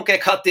if they don't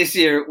get caught this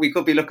year, we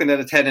could be looking at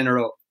a 10 in a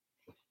row.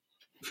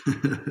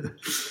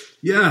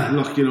 Yeah,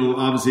 look,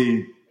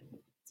 obviously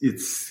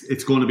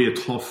it's going to be a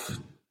tough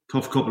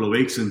couple of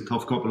weeks and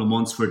tough couple of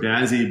months for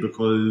Desi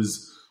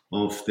because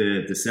of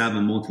the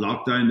 7-month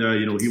lockdown there.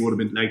 He would have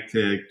been like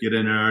to get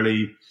in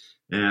early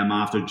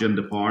after Jim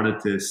departed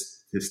to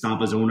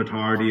stamp his own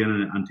authority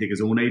and take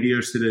his own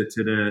ideas to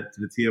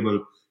the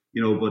table.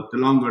 But the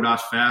longer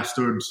that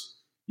festered,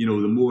 the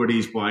more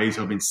these boys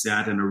have been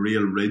set in a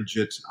real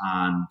rigid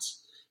and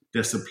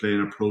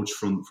disciplined approach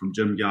from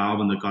Jim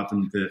Gavin that got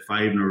them to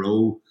 5 in a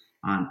row.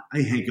 And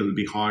I think it'll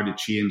be hard to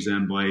change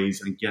them boys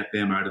and get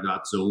them out of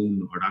that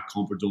zone or that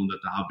comfort zone that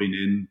they have been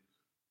in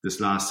this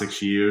last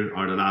 6 years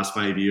or the last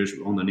 5 years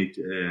underneath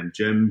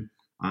Jim.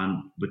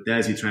 And with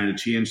Desi trying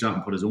to change that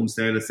and put his own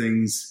style of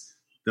things,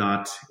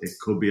 that it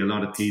could be a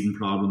lot of teething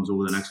problems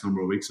over the next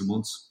number of weeks and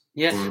months.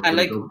 Yeah,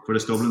 for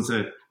this Dublin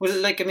side.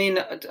 Well,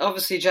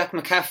 obviously Jack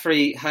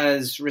McCaffrey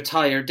has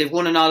retired. They've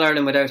won an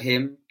All-Ireland without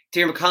him.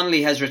 Diarmuid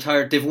Connolly has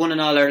retired. They've won an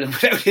All-Ireland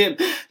without him.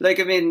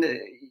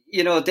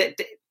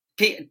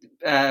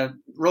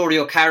 Rory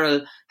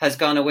O'Carroll has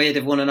gone away.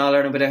 They've won an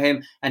All-Ireland without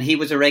him, and he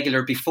was a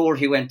regular before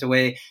he went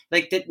away.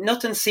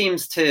 Nothing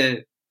seems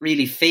to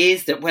really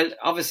faze them. Well,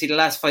 obviously the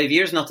last 5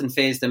 years, nothing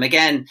fazed them.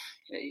 Again,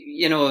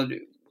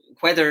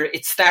 whether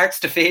it starts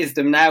to faze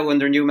them now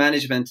under new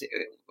management,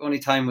 only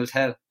time will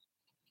tell.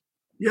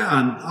 Yeah,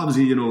 and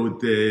obviously,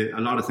 a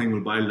lot of things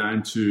will boil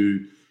down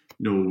to,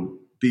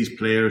 these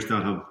players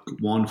that have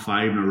won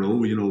 5 in a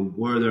row,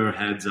 where their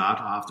heads at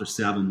after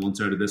 7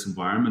 months out of this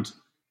environment.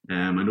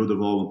 I know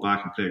they've all went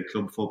back and played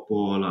club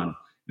football, and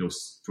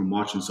from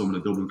watching some of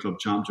the Dublin Club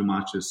Championship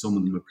matches, some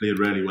of them have played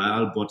really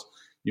well. But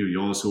you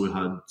also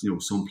had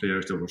some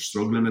players that were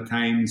struggling at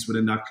times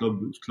within that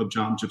club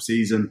championship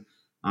season,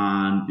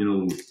 and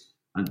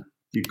and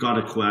you've got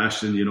to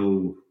question,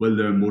 will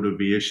their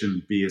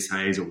motivation be as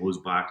high as it was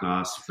back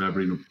last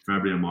February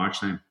and March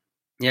time?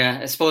 Yeah,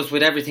 I suppose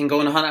with everything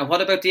going on. And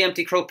what about the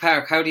empty Croke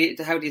Park? How do you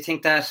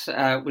think that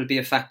will be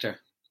a factor?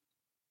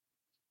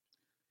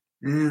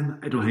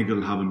 I don't think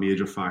it'll have a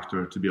major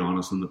factor, to be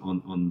honest,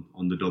 on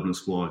the Dublin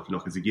squad.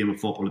 Look, it's a game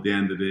of football at the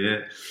end of the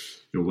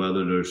day.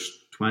 Whether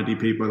there's 20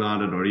 people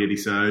at it or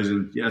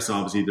 80,000, yes,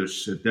 obviously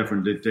there's a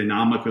different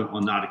dynamic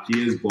on that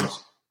occasion,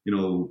 but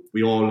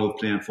we all love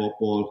playing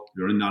football.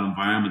 You're in that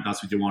environment,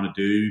 that's what you want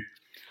to do.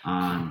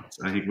 And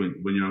I think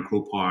when you're in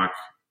Croke Park,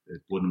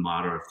 it wouldn't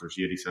matter if there's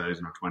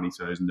 80,000 or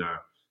 20,000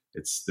 there.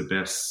 It's the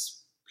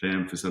best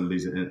playing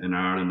facilities in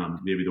Ireland and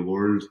maybe the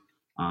world.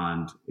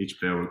 And each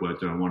player will go out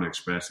there and want to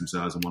express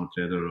themselves and want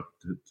to play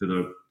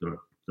to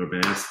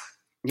their best.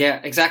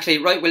 Yeah, exactly.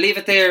 Right, we'll leave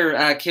it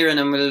there, Kieran,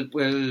 and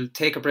we'll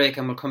take a break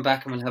and we'll come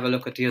back and we'll have a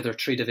look at the other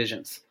 3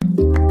 divisions.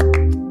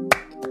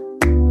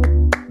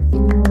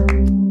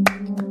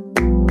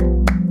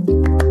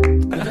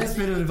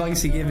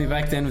 advice he gave me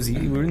back then was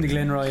we were in the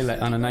Glenroyal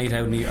on a night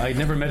out, and I'd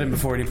never met him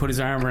before, and he put his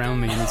arm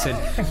around me and he said,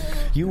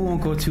 "You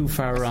won't go too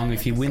far wrong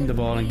if you win the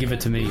ball and give it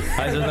to me."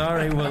 I said,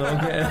 "Alright, well,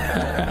 okay."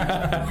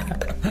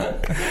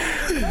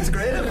 It's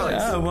great advice.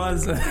 Yeah, it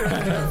was.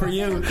 For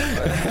you.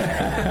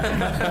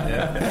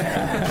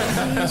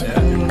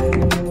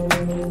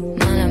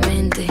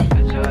 Malamente.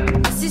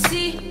 Sí,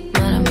 sí.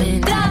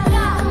 Malamente.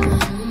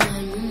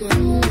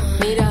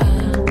 Mira.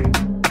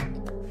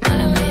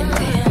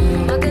 Malamente.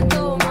 Pa' que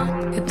toma.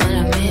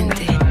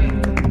 Malamente.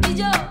 Y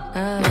yo.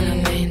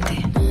 Malamente.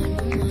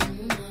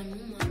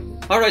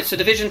 Alright, so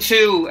Division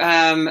 2,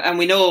 and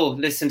we know,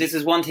 listen, this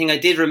is one thing I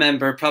did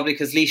remember, probably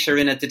because Laois are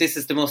in it, that this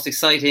is the most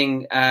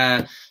exciting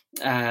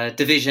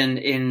division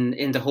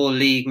in the whole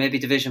league. Maybe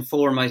Division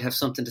 4 might have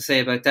something to say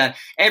about that.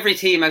 Every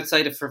team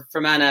outside of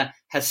Fermanagh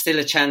has still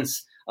a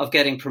chance of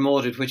getting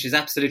promoted, which is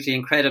absolutely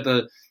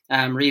incredible.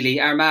 Really,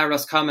 Armagh,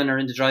 Roscommon are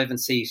in the driving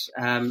seat.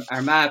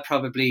 Armagh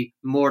probably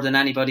more than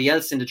anybody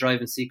else in the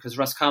driving seat, because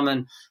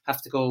Roscommon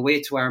have to go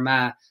away to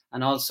Armagh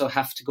and also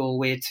have to go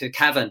away to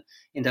Cavan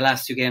in the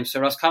last 2 games. So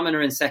Roscommon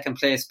are in second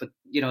place, but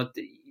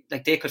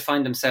they could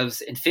find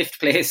themselves in 5th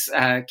place,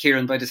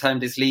 Kieran, by the time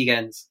this league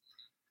ends.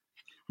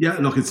 Yeah,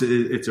 look, it's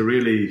a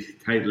really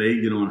tight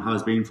league, and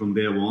has been from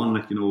day one.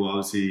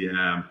 Obviously,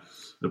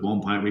 at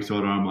one point we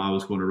thought Armagh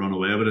was going to run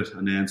away with it,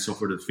 and then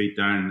suffered a defeat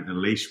down in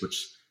Laois,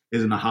 which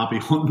isn't a happy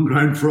hunting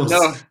ground for us.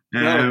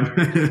 No.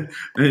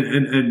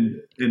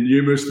 And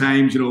numerous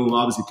times,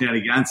 obviously playing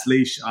against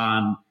Laois,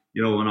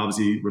 and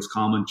obviously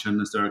Roscommon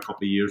chinning us there a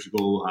couple of years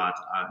ago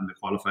in the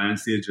qualifying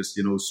stages.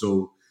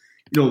 So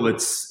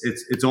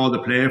it's all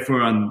to play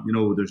for, and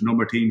there's a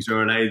number of teams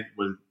there that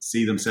will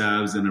see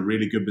themselves in a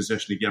really good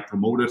position to get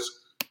promoted,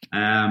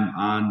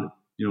 and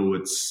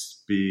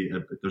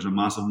there's a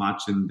massive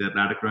match in the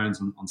athletic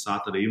grounds on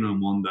Saturday evening,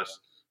 one that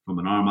from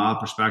an Armagh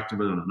perspective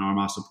and an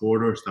Armagh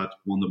supporters, that's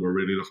one that we're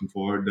really looking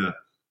forward to.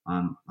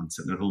 And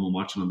sitting at home and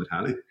watching on the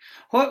telly.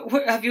 What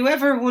have you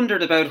ever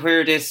wondered about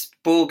where this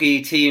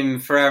bogey team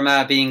for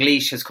Armagh being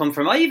Laois has come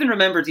from? I even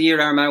remember the year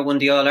Armagh won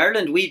the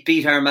All-Ireland. We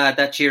beat Armagh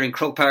that year in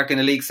Croke Park in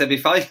the league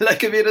semi-final. I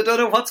don't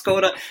know what's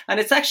going on. And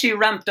it's actually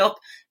ramped up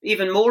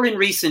even more in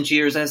recent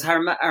years as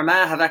Armagh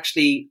have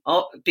actually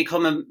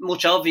become a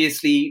much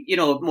obviously,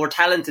 more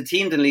talented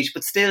team than Laois,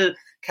 but still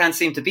can't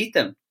seem to beat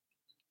them.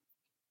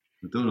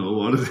 I don't know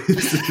what it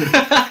is.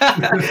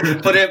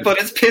 but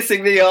it's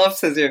pissing me off,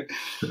 says you.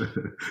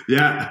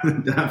 Yeah,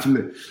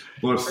 definitely.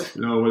 But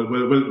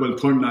we'll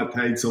turn that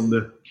tide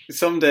someday.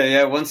 Someday,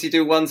 yeah. Once you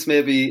do once,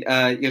 maybe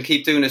you'll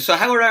keep doing it. So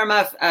how are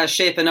Armagh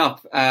shaping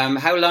up?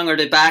 How long are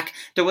they back?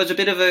 There was a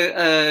bit of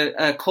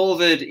a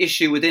COVID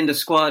issue within the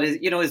squad. Are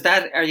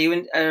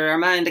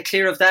Armagh in the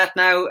clear of that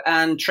now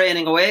and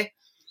training away?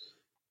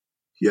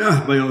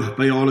 Yeah,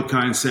 by all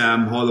accounts,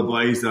 all the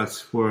boys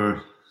that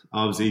were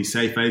obviously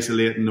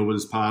self-isolating over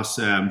this past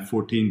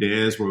 14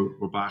 days.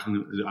 We're back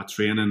at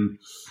training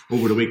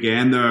over the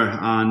weekend there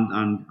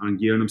and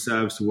gearing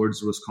themselves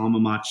towards the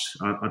Roscommon match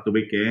at the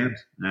weekend.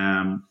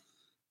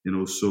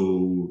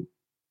 So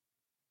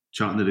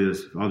chatting to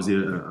this, obviously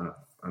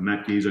I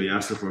met Geezer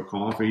yesterday for a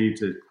coffee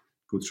to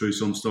go through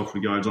some stuff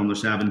regards under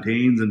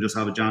 17s and just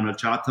have a general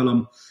chat to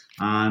them.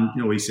 And,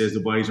 he says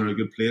the boys are in a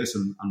good place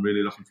and I'm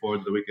really looking forward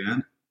to the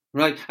weekend.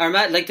 Right,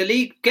 Armagh, the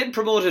league, getting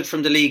promoted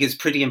from the league is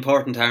pretty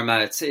important to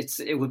Armagh.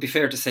 It would be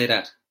fair to say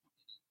that.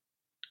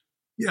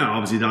 Yeah,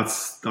 obviously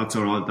that's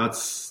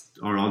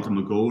our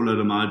ultimate goal, I'd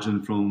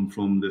imagine,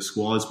 from the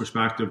squad's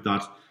perspective,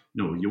 that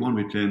you want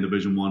to be playing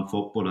Division 1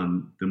 football,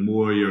 and the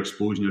more you're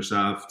exposing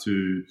yourself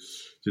to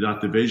that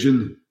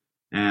division,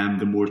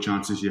 the more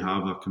chances you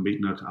have of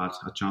competing at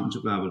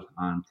championship level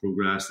and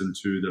progress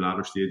into the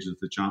latter stages of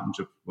the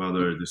championship,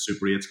 whether the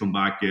Super 8s come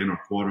back in or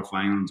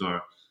quarterfinals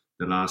or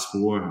the last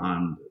 4,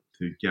 and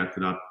to get to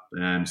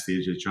that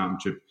stage of the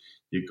championship,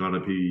 you've got to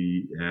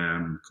be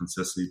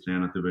consistently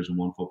playing at Division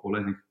 1 football,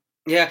 I think.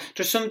 Yeah,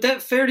 there's some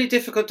fairly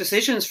difficult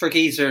decisions for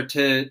Geezer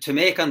to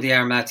make on the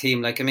Armagh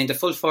team. The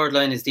full forward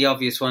line is the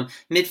obvious one.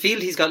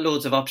 Midfield, he's got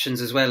loads of options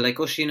as well.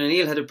 Oisin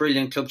O'Neill had a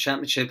brilliant club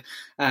championship.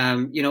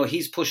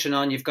 He's pushing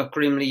on. You've got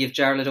Grimley, you've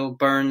Jarlath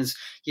O'Byrnes.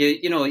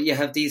 You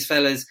have these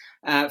fellas.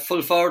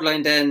 Full forward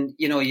line, then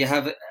you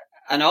have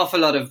an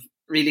awful lot of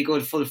really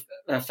good full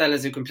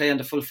fellas who can play on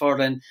the full forward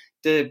line.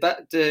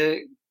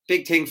 The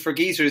big thing for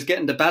Geezer is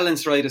getting the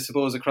balance right, I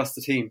suppose, across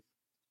the team.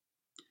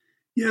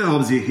 Yeah,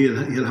 obviously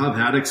he'll have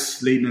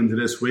headaches leading into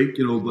this week,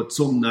 but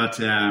something that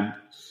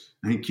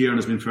I think Kieran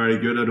has been very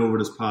good at over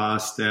this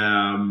past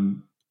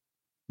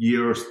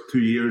year or 2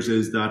 years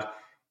is that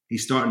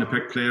he's starting to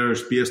pick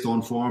players based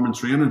on form and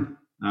training.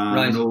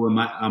 Right. I know in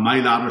my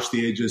latter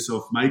stages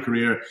of my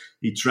career,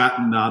 he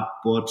threatened that,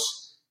 but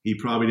he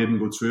probably didn't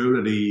go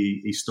through it.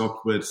 He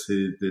stuck with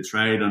the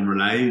tried and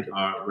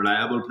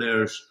reliable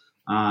players,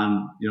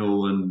 and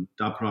and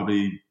that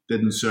probably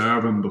didn't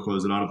serve him,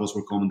 because a lot of us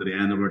were coming to the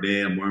end of our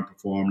day and weren't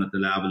performing at the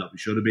level that we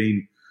should have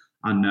been.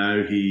 And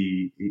now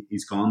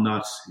he's gone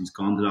to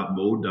that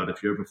mode that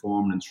if you're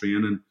performing in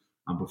training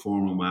and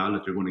performing well,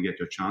 that you're going to get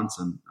your chance.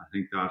 And I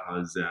think that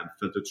has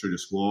filtered through the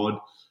squad.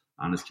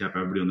 has kept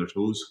everybody on their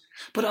toes.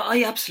 But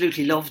I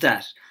absolutely love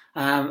that.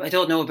 I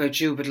don't know about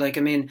you, but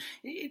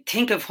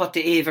think of what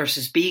the A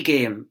versus B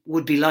game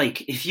would be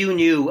like if you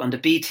knew on the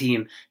B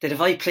team that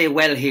if I play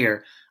well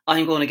here,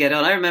 I'm going to get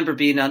on. I remember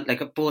being on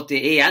both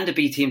the A and the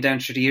B team down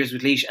through the years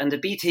with Laois, and the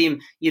B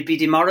team, you'd be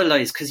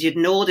demoralised because you'd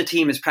know the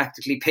team is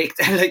practically picked.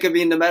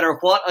 No matter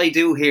what I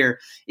do here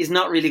is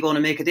not really going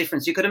to make a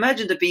difference. You could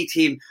imagine the B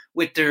team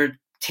with their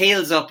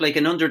tails up like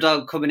an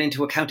underdog coming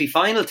into a county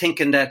final,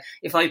 thinking that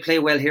if I play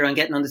well here, I'm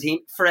getting on the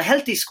team. For a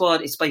healthy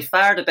squad, it's by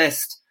far the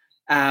best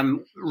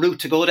route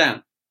to go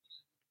down.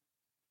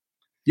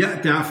 Yeah,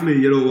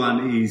 definitely.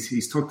 And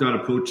he's took that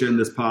approach in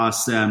this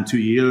past 2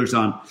 years,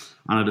 and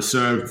it has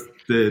served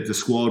the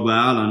squad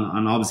well,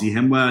 and obviously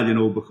him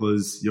well,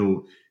 because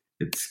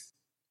it's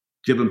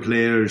giving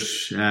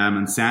players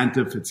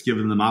incentive, it's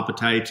giving them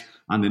appetite,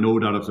 and they know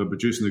that if they're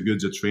producing the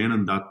goods at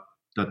training, that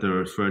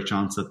there's a fair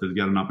chance that they'll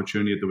get an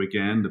opportunity at the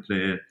weekend to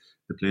play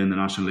in the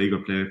National League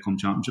or play come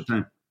championship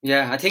time.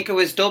 Yeah, I think it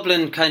was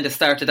Dublin kind of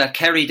started that.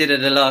 Kerry did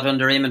it a lot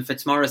under Eamon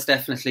Fitzmaurice,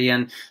 definitely.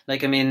 And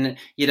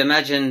you'd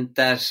imagine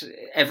that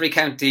every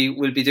county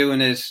will be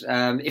doing it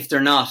if they're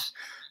not.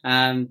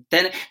 Then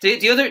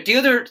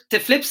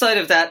the flip side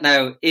of that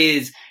now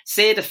is,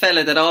 say the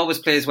fella that always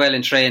plays well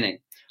in training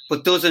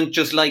but doesn't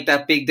just like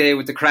that big day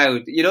with the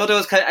crowd.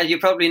 Those and you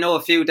probably know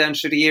a few down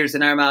through the years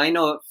in Armagh. I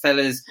know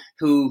fellas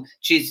who,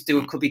 they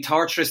could be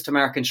torturous to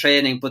mark in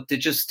training, but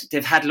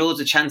they've had loads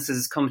of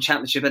chances come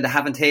championship and they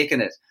haven't taken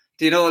it.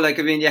 Do you know? I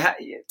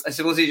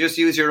suppose you just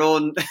use your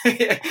own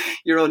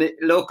your own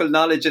local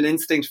knowledge and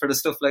instinct for the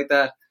stuff like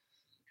that.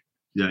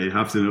 Yeah, you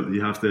have to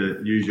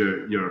use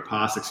your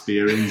past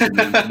experience and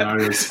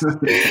scenarios.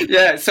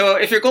 Yeah, so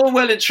if you're going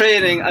well in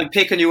training, I'm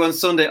picking you on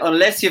Sunday,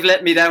 unless you've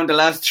let me down the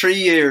last 3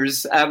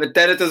 years.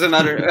 Then it doesn't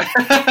matter.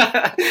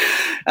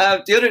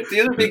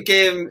 The other big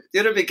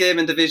game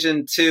in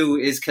Division 2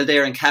 is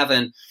Kildare and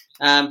Cavan.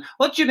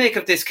 What do you make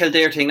of this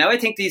Kildare thing? Now, I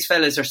think these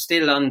fellas are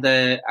still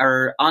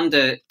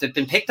they've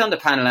been picked on the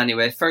panel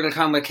anyway. Fergal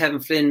Conway, Kevin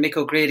Flynn, Mick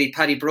O'Grady,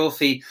 Paddy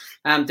Brophy.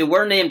 They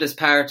were named as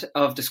part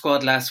of the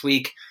squad last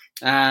week.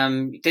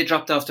 They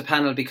dropped off the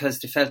panel because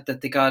they felt that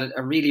they got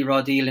a really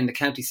raw deal in the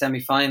county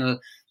semi-final.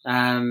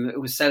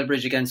 It was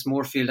Selbridge against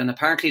Moorfield, and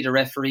apparently the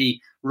referee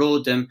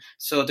rode them,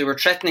 so they were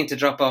threatening to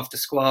drop off the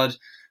squad.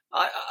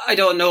 I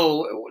don't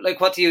know.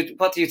 What do you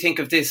think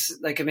of this?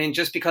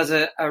 Just because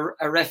a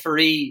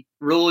referee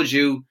rode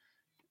you,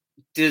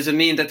 does it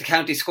mean that the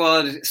county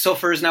squad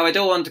suffers? Now, I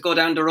don't want to go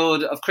down the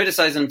road of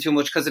criticising them too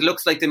much because it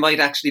looks like they might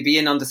actually be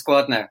in on the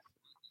squad now.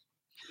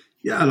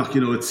 Yeah, look,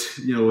 it's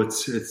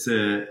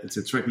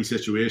a tricky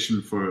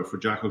situation for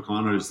Jack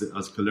O'Connor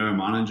as Kildare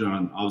manager,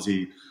 and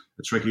obviously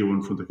a tricky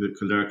one for the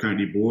Kildare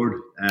County Board.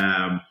 But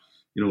at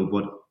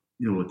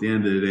the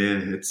end of the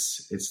day,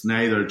 it's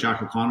neither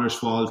Jack O'Connor's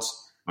fault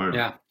or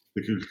the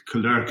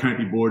Kildare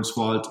County Board's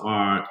fault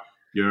or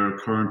your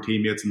current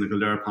teammates in the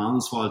Kildare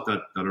panel's fault that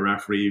a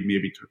referee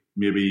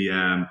maybe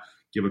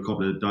give a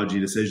couple of dodgy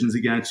decisions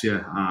against you,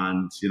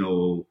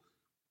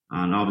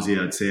 and obviously,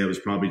 I'd say it was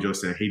probably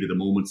just a heat of the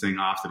moment thing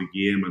after the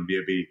game, and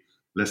maybe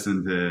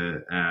listening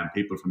to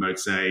people from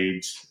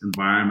outside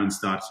environments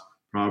that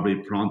probably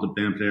prompted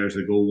them players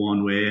to go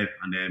one way,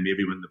 and then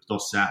maybe when the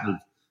dust settled,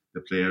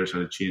 the players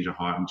had a change of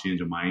heart and change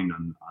of mind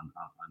and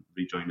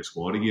rejoin the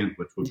squad again,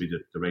 which would be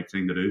the right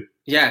thing to do.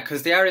 Yeah,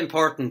 because they are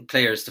important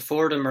players. The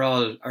four of them are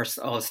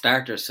all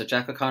starters, so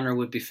Jack O'Connor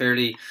would be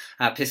fairly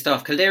pissed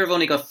off. Kildare have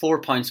only got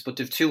 4 points, but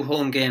they've 2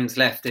 home games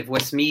left. They've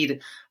Westmeath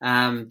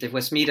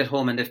at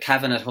home and they've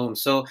Cavan at home.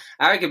 So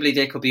arguably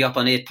they could be up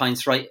on 8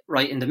 points right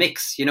in the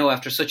mix,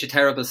 after such a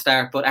terrible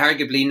start. But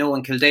arguably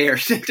knowing Kildare,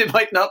 they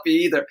might not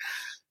be either.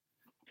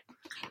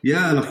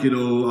 Yeah, look,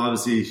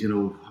 obviously,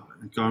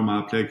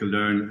 Garma played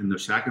Kildare in their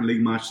second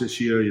league match this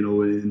year,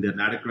 in the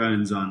athletic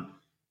grounds, and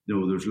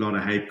there's a lot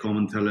of hype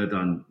coming to it,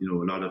 and a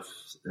lot of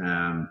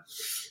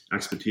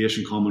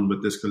expectation coming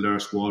with this Kildare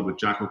squad with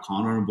Jack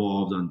O'Connor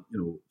involved, and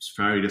it's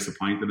very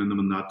disappointed in them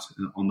on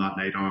that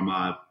night.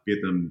 Armagh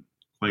beat them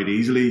quite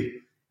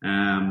easily, so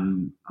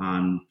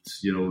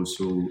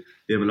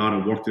they have a lot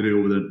of work to do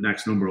over the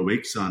next number of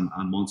weeks and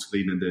months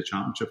leading into the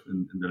championship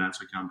in the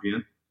Leinster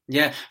campaign.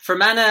 Yeah,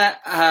 Fermanagh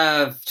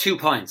have 2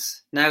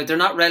 points. Now, they're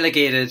not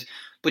relegated,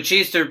 but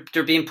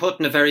they're being put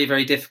in a very,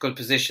 very difficult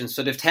position.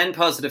 So they've 10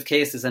 positive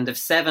cases and they've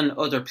 7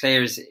 other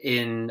players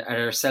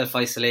are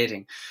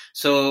self-isolating.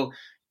 So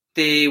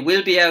they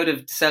will be out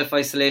of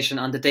self-isolation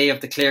on the day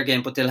of the Clare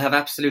game, but they'll have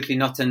absolutely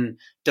nothing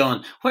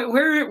done.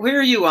 Where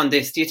are you on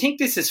this? Do you think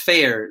this is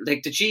fair?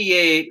 Like the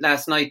GEA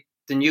last night,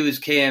 the news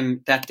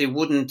came that they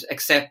wouldn't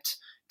accept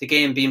the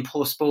game being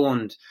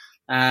postponed.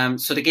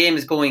 So the game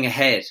is going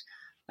ahead.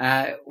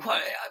 For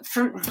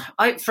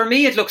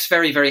me, it looks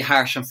very, very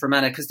harsh on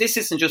Fermanagh because this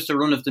isn't just a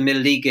run-of-the-mill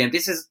league game.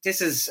 This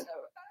is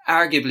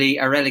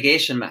arguably a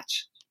relegation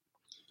match.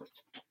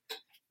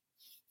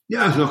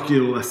 Yeah, look,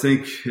 I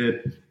think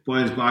it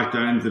boils back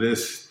down to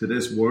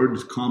this word,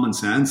 common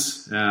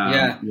sense.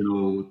 That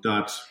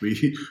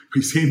we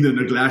seem to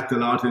neglect a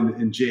lot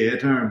in GA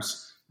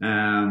terms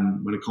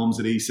when it comes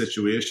to these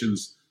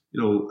situations.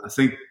 I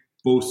think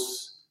both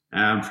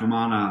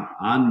Fermanagh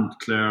and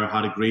Clare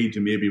had agreed to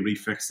maybe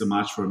refix the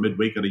match for a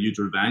midweek at a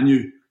neutral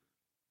venue,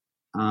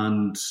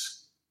 and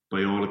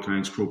by all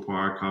accounts Croke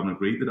Park haven't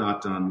agreed to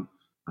that, and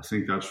I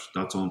think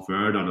that's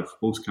unfair. That if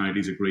both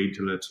counties agreed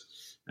to it,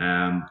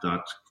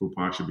 that Croke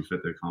Park should be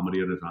fit to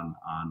accommodate it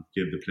and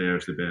give the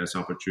players the best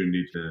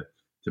opportunity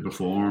to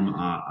perform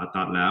at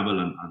that level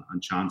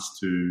and chance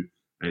to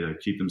either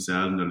keep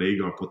themselves in the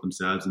league or put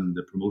themselves in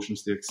the promotion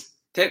stakes.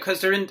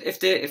 Because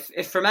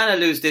if Fermanagh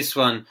lose this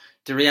one,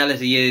 the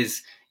reality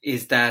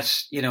is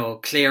that, you know,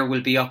 Clare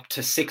will be up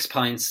to 6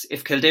 points.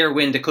 If Kildare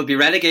win, they could be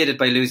relegated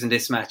by losing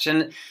this match.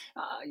 And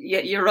yeah,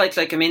 you're right.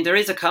 Like, I mean, there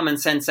is a common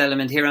sense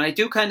element here, and I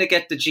do kind of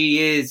get the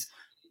GAA's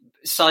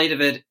side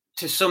of it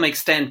to some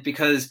extent,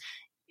 because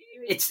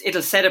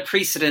it'll set a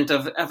precedent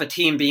of a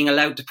team being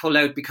allowed to pull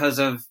out because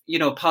of, you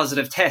know,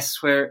 positive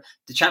tests, where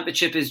the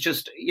championship is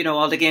just, you know,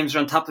 all the games are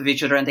on top of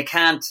each other and they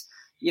can't,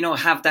 you know,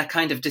 have that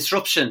kind of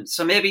disruption.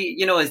 So maybe,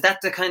 you know, is that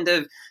the kind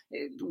of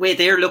way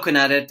they're looking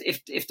at it?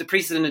 If the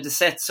precedent is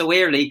set so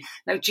early,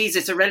 now, geez,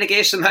 it's a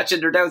relegation match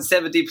and they're down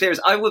 70 players.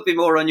 I would be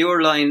more on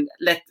your line.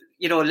 Let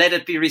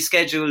it be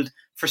rescheduled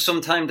for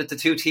some time that the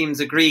two teams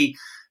agree.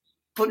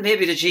 But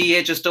maybe the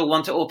GAA just don't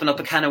want to open up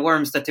a can of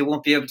worms that they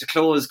won't be able to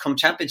close come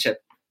championship.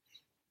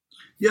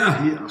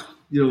 Yeah.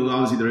 You know,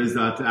 obviously there is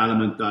that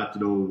element that,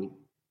 you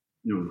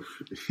know,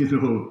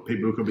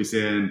 people could be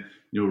saying,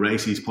 you know,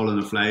 Racey's pulling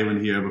a fly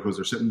in here because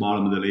they're sitting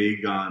bottom of the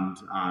league and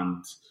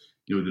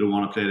you know, they don't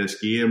want to play this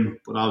game.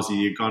 But obviously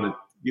you got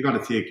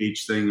to take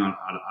each thing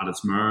at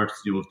its merit.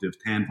 You know, if they have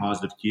 10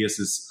 positive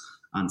cases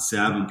and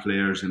 7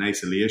 players in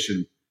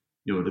isolation,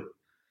 you know, the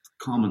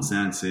common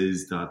sense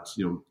is that,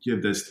 you know,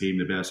 give this team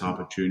the best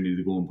opportunity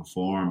to go and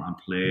perform and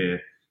play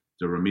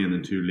the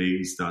remaining 2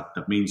 leagues that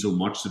mean so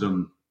much to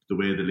them. The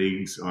way the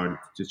leagues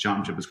or the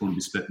championship is going to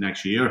be split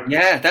next year.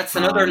 Yeah, that's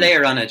another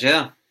layer on it,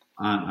 yeah.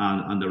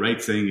 And the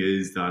right thing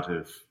is that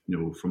if, you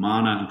know,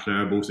 Fermanagh and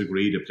Clare both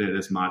agree to play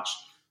this match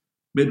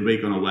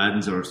midweek on a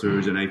Wednesday or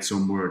Thursday night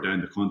somewhere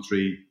down the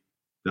country,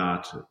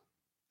 that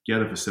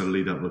get a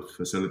facility that would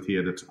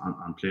facilitate it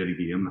and play the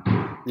game.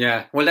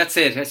 Yeah, well, that's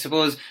it, I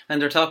suppose.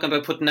 And they're talking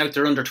about putting out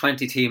their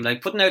under-20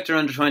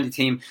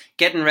 team,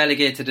 getting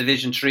relegated to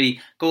Division 3,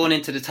 going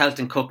into the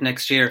Talton Cup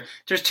next year.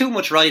 There's too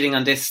much riding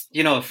on this,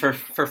 you know, for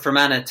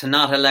Fermanagh to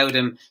not allow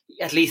them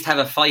at least have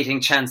a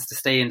fighting chance to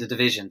stay in the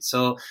division.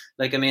 So,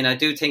 like, I mean, I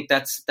do think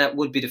that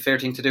would be the fair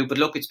thing to do. But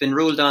look, it's been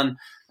ruled on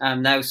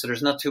now, so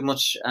there's not too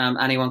much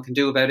anyone can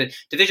do about it.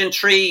 Division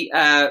 3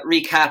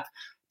 recap.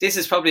 This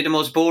is probably the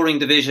most boring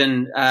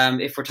division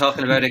if we're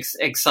talking about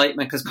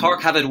excitement, because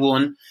Cork have it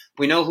won.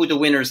 We know who the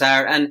winners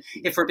are. And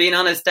if we're being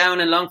honest, Down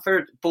and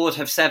Longford both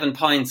have 7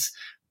 points.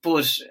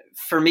 But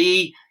for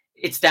me,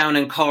 it's Down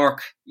and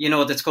Cork, you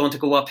know, that's going to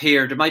go up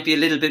here. There might be a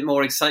little bit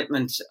more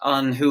excitement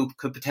on who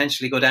could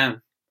potentially go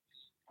down.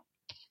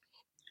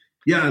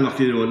 Yeah, look,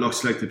 you know, it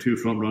looks like the 2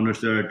 front runners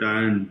there,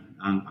 Down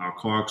and our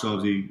Cork's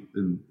obviously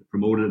been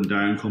promoted and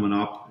Down coming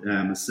up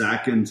a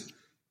second.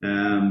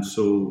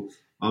 So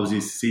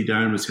obviously, see,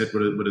 Down was hit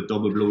with a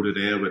double blow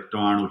today with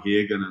Darren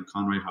O'Hagan and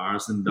Conroy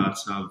Harrison that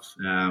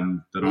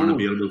aren't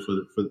available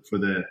for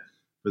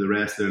the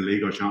rest of the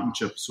league or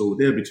championship. So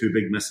they'll be 2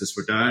 big misses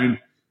for Down,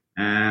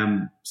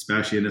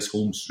 especially in this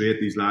home straight,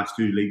 these last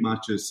 2 league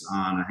matches.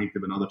 And I think there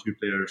have been other 2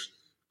 players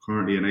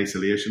currently in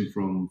isolation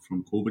from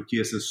COVID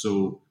cases.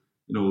 So,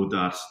 you know,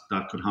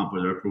 that could hamper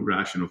their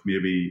progression of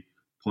maybe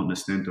putting a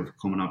stint of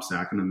coming up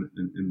second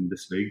in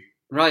this league.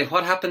 Right.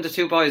 What happened to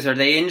 2 boys? Are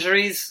they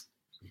injuries?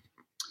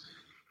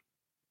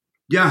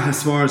 Yeah,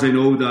 as far as I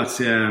know, that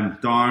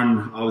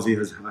Darren obviously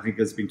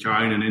has been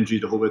carrying an injury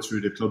the whole way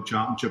through the club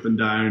championship and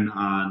Down,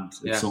 and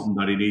it's something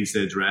that he needs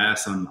to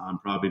address and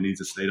probably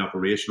needs a slight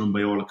operation on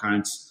by all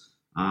accounts.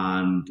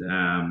 And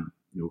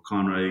you know,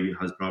 Conroy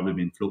has probably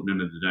been floating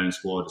into the Down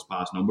squad this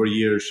past number of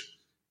years.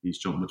 He's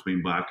jumping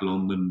between back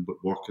London,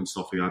 but work and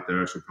stuff like that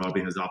there, so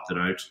probably has opted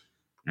out.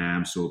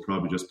 So it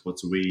probably just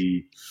puts a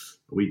wee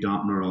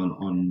dampener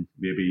on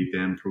maybe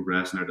them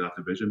progressing out of that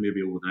division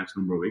maybe over the next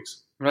number of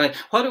weeks. Right.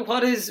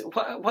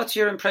 What's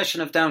your impression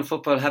of Down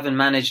football having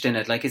managed in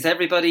it? Like, is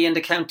everybody in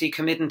the county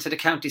committing to the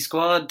county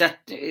squad?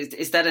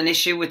 Is that an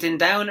issue within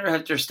Down, or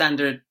have the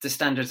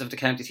standards of the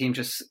county team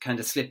just kind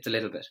of slipped a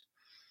little bit?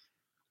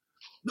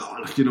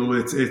 No, you know,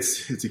 it's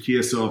a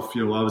case of,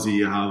 you know, obviously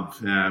you have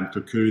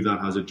Kirkoo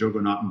that has a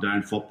juggernaut in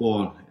Down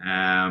football.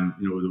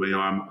 You know, the way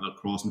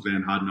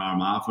Crossmaglen had in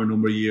Armagh for a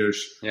number of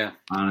years. Yeah.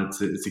 And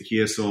it's a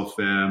case of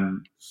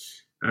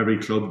every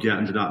club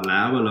getting to that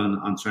level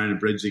and trying to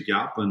bridge the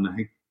gap. And I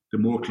think the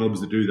more clubs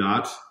that do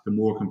that, the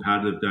more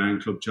competitive Down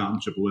club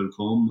championship will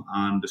come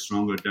and the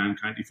stronger Down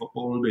county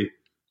football will be.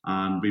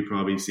 And we've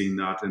probably seen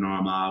that in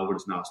Armagh over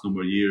the last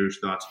number of years,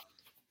 that,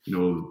 you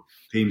know,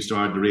 teams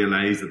started to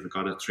realise that they've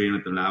got to train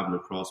at the level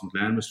of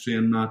Crossmaglen was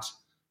training at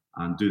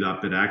and do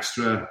that bit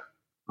extra.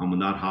 And when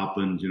that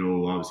happened, you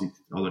know, obviously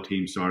other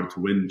teams started to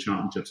win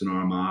championships in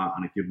Armagh,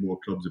 and it gave more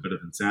clubs a bit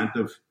of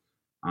incentive,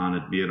 and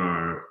it made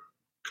our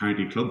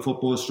county club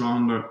football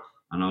stronger,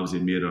 and obviously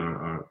made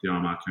the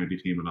Armagh County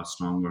team a lot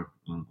stronger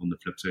on the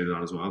flip side of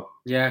that as well.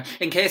 Yeah,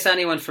 in case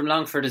anyone from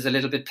Longford is a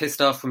little bit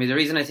pissed off with me, the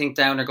reason I think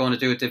Down are going to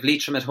do it, they've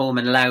Leitrim at home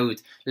and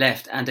Louth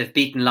left, and they've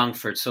beaten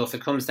Longford. So if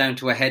it comes down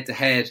to a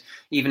head-to-head,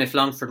 even if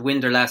Longford win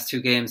their last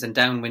 2 games and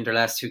Down win their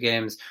last 2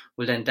 games,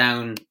 well then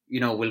Down,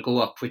 will go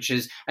up, which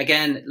is,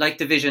 again, like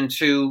Division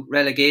 2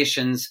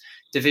 relegations,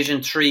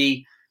 Division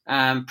 3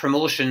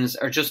 promotions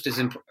are just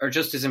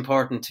as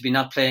important to be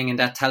not playing in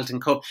that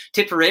Tailteann Cup.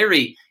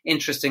 Tipperary,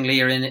 interestingly,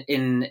 are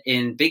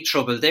in big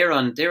trouble. They're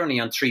only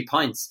on 3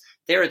 points.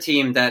 They're a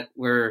team that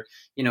were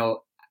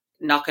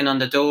knocking on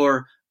the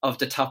door of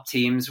the top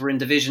teams. Were in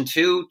Division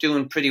 2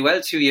 doing pretty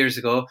well 2 years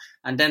ago,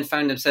 and then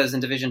found themselves in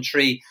Division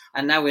 3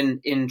 and now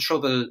in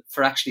trouble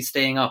for actually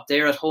staying up.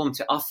 They're at home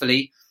to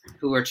Offaly,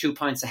 who are 2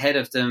 points ahead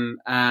of them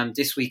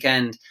this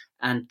weekend.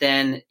 And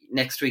then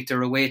next week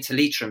they're away to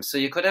Leitrim. So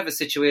you could have a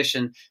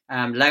situation,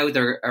 Louth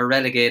are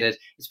relegated.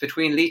 It's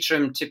between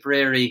Leitrim,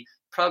 Tipperary,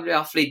 probably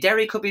Offaly.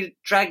 Derry could be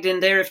dragged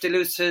in there if they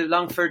lose to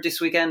Longford this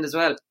weekend as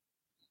well.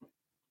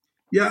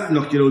 Yeah,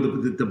 look,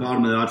 the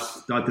bottom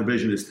of that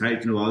division is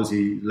tight.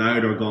 Obviously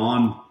Louth are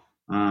gone,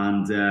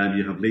 and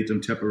you have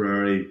Leitrim,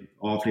 Tipperary,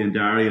 Offaly and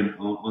Derry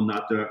on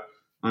that there.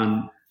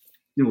 And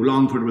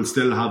Longford will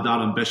still have that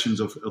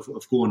ambitions of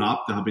going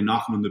up. They have been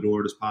knocking on the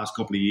door this past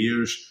couple of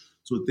years.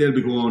 So they'll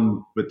be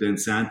going with the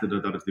incentive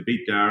that if they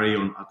beat Derry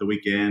at the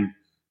weekend,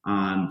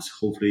 and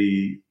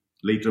hopefully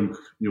Leitrim,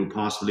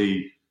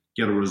 possibly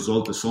get a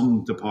result of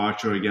some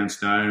departure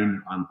against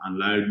Down and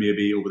Louth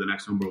maybe over the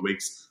next number of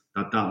weeks,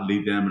 that'll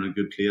leave them in a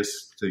good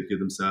place to give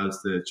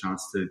themselves the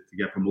chance to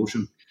get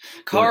promotion.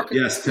 Cork, but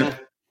yes,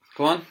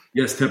 go on.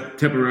 Yes,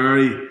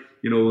 Tipperary,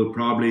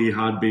 probably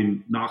had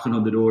been knocking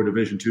on the door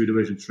Division 2,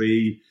 Division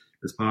 3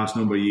 this past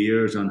number of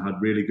years, and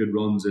had really good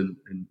runs in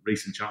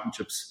recent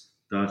championships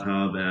that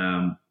have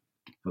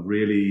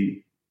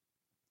really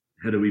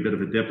hit a wee bit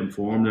of a dip in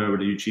form there with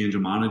a new change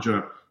of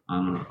manager,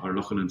 and are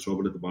looking in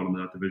trouble at the bottom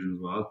of that division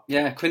as well.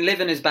 Yeah,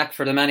 Quinlivan is back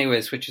for them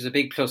anyways, which is a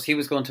big plus. He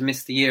was going to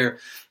miss the year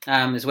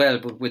as well,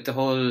 but with the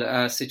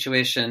whole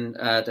situation,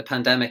 the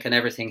pandemic and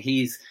everything,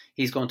 he's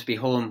going to be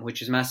home,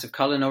 which is massive.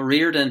 Colin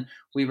O'Riordan,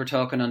 we were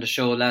talking on the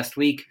show last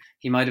week,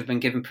 he might have been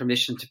given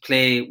permission to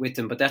play with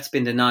them, but that's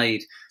been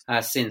denied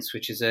since,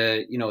 which is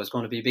is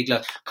going to be a big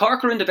loss.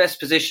 Cork are in the best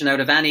position out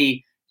of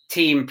any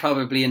team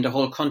probably in the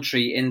whole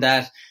country, in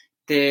that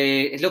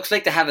it looks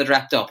like they have it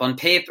wrapped up. On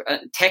paper,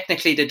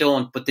 technically they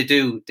don't, but they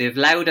do. They've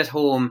Louth at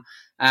home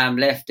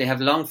left. They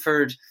have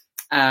Longford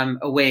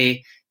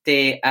away.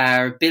 They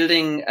are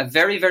building a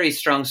very, very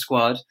strong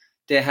squad.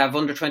 They have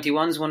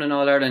under-21s won in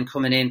All-Ireland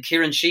coming in.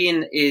 Kieran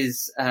Sheehan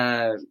is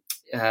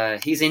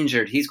he's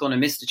injured. He's going to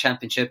miss the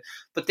championship.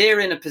 But they're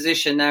in a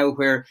position now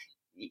where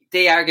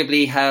they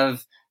arguably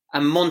have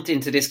a month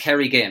into this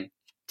Kerry game.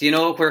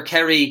 Where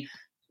Kerry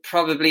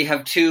probably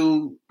have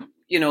 2,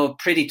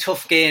 pretty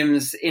tough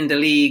games in the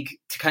league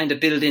to kind of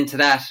build into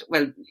that.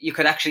 Well, you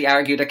could actually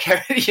argue that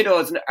Kerry,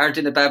 aren't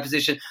in a bad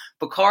position,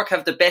 but Cork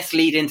have the best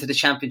lead into the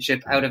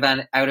championship out of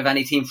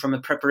any team from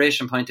a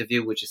preparation point of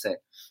view, would you say?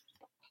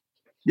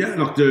 Yeah,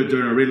 look, they're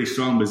in a really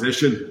strong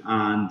position,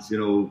 and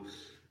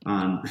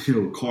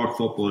Cork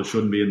football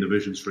shouldn't be in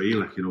Division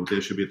 3. They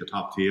should be at the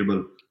top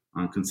table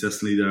and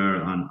consistently there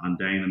and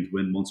dying to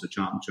win Munster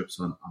championships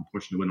and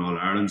pushing to win All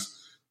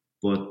Irelands.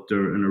 But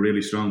they're in a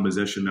really strong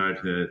position now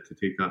to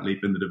take that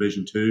leap into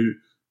Division 2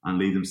 and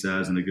leave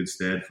themselves in a good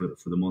stead for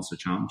the Munster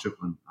Championship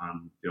and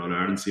the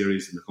All-Ireland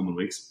series in the coming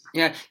weeks.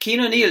 Yeah, Cian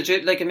O'Neill,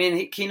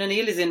 Cian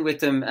O'Neill is in with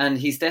them, and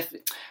he's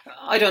definitely,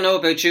 I don't know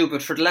about you,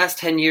 but for the last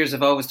 10 years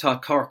I've always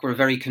thought Cork were a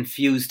very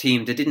confused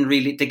team. They didn't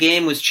really, the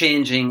game was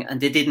changing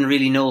and they didn't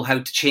really know how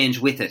to change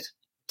with it.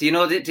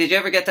 Did you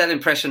ever get that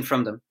impression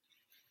from them?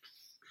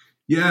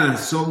 Yeah,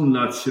 something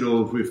that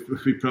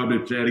we've probably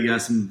played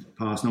against in the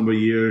past number of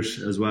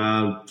years as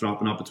well,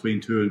 dropping up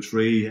between 2 and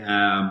 3.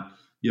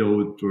 They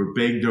were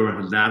big, they were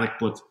athletic,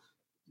 but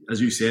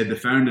as you said, they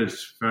found it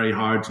very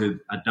hard to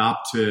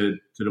adapt to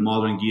the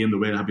modern game the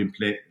way it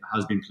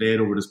has been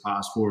played over this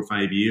past 4 or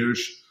 5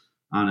 years.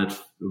 And it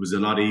was a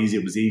lot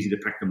easier. It was easy to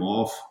pick them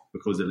off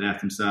because they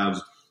left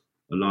themselves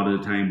a lot of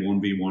the time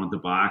 1v1 at the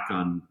back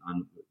and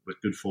with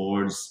good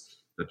forwards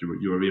that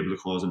you were able to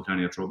cause them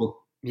plenty of trouble.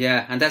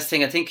 Yeah, and that's the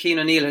thing. I think Cian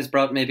O'Neill has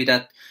brought maybe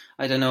that,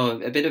 I don't know,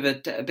 a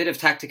bit of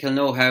tactical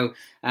know-how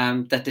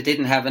that they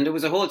didn't have. And there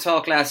was a whole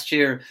talk last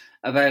year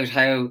about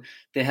how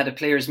they had a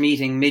players'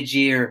 meeting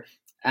mid-year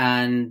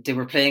and they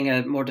were playing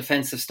a more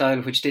defensive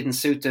style which didn't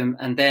suit them.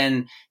 And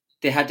then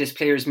they had this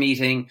players'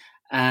 meeting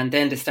and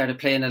then they started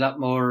playing a lot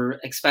more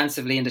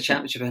expansively in the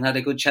championship and had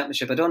a good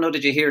championship. I don't know,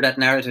 did you hear that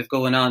narrative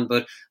going on?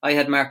 But I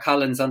had Mark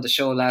Collins on the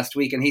show last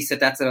week and he said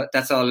that's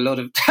all a load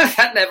of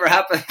that never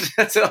happened.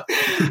 So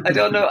I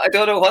don't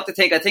know what to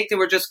think. I think they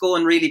were just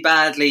going really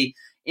badly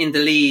in the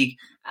league,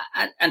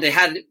 and they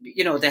had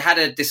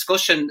a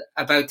discussion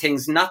about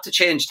things, not to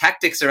change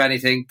tactics or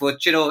anything, but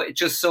it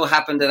just so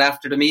happened that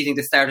after the meeting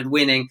they started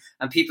winning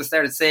and people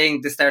started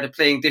saying they started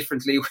playing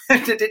differently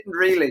when they didn't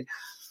really.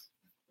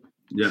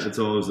 Yeah, it's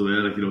always the way,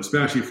 like, you know,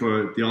 especially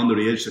for the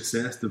underage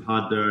success they've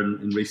had there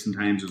in recent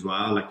times as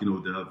well. Like, you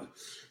know,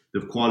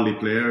 they've quality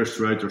players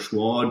throughout their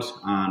squad,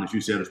 and as you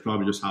said, it's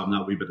probably just having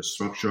that wee bit of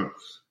structure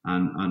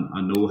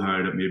and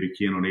know-how that maybe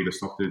Cian O'Neill has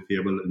stuck to the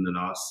table in the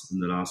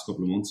last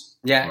couple of months.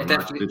 Yeah,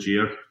 definitely. This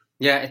year.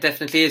 Yeah, it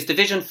definitely is.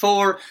 Division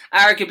 4,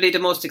 arguably the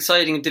most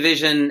exciting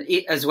division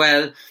as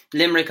well.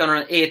 Limerick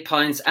on 8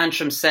 points,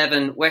 Antrim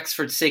 7,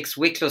 Wexford 6,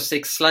 Wicklow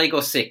 6,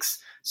 Sligo 6.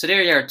 So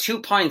there you are, 2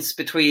 points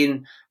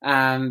between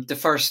the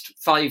first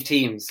 5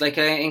 teams. Like,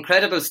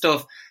 incredible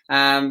stuff.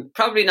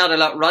 Probably not a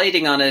lot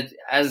riding on it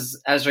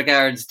as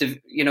regards,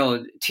 you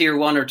know, Tier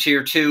 1 or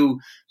Tier 2.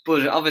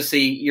 But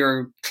obviously,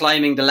 you're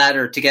climbing the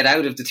ladder to get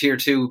out of the Tier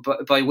 2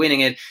 by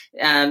winning it.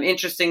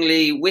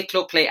 Interestingly,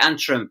 Wicklow play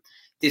Antrim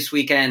this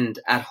weekend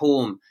at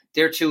home.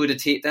 They're two of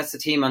the that's the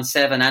team on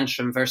 7,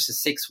 Antrim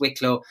versus 6,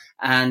 Wicklow,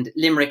 and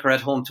Limerick are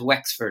at home to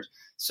Wexford.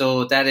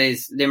 So that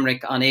is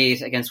Limerick on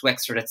 8 against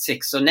Wexford at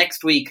 6. So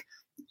next week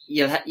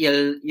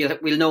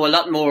we'll know a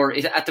lot more.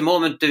 At the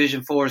moment,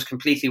 Division 4 is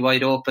completely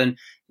wide open.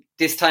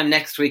 This time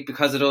next week,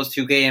 because of those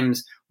 2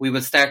 games, we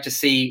will start to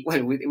see.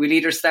 Well, we'll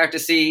either start to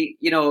see,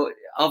 you know,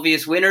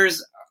 obvious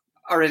winners,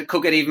 or it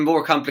could get even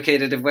more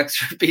complicated if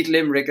Wexford beat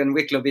Limerick and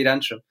Wicklow beat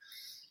Antrim.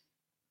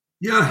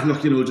 Yeah,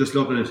 look, you know, just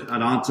looking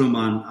at Antrim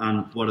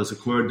and what has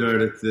occurred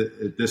there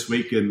this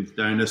week and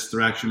down this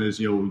direction is,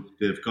 you know,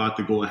 they've got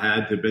to go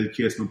ahead to build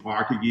Casement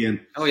Park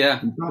again. Oh,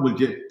 yeah. And that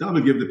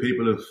will give the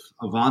people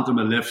of Antrim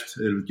a lift.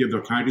 It will give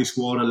their county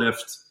squad a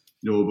lift,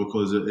 you know,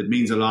 because it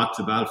means a lot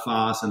to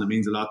Belfast and it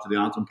means a lot to the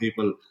Antrim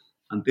people.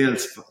 And they'll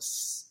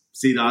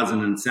see that as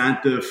an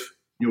incentive,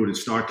 you know, to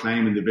start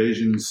climbing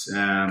divisions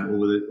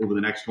over the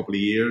next couple of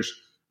years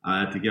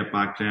to get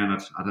back playing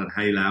at that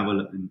high level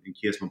in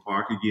Casement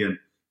Park again.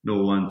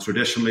 No, and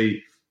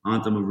traditionally,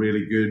 Antrim have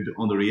really good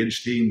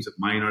underage teams at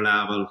minor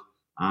level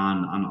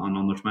and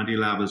under 20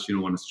 levels, you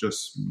know, and it's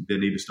just they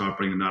need to start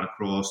bringing that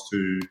across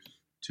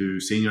to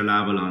senior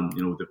level. And,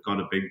 you know, they've got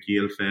a big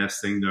Gale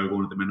Fest thing they're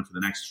going at the minute for the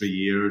next 3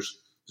 years.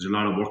 There's a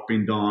lot of work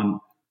being done,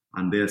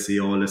 and they'll see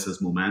all this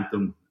as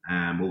momentum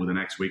over the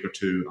next week or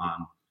two.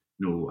 And,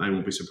 you know, I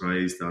won't be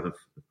surprised that if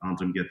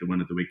Antrim get the win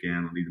at the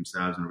weekend and leave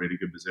themselves in a really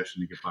good position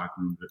to get back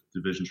in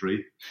Division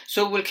 3.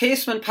 So will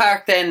Casement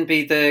Park then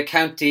be the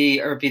county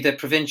or be the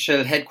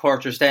provincial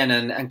headquarters then,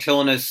 and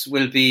Clonus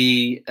will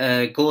be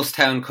ghost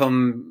town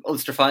come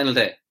Ulster final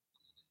day?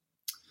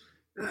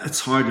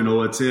 It's hard to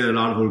know. I'd say a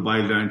lot of it will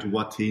boil down to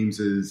what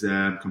teams is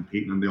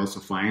competing in the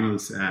Ulster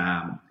finals.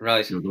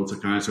 Right. You know, the Ulster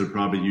Council will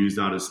probably use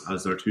that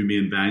as their 2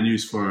 main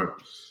venues for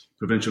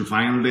provincial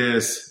final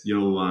days, you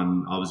know,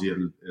 and obviously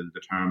it'll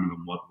determine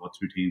what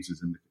 2 teams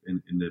is in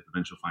the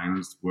provincial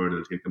finals, where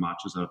they'll take the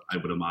matches, I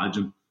would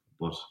imagine,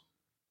 but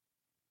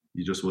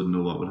you just wouldn't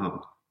know what would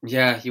happen.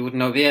 Yeah, you wouldn't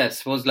know. Yeah, I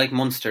suppose like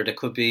Munster, there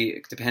could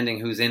be, depending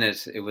who's in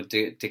it, it would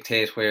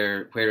dictate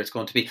where it's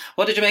going to be.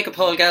 What did you make of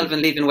Paul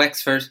Galvin leaving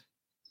Wexford?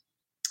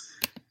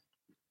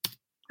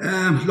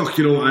 Look,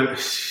 you know, I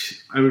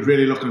was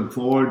really looking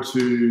forward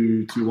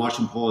to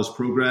watching Paul's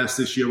progress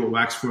this year with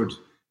Wexford.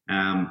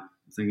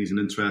 I think he's an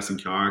interesting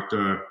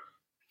character.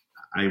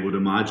 I would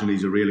imagine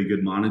he's a really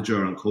good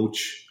manager and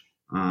coach,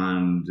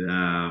 and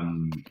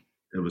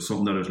it was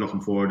something that I was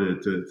looking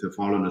forward to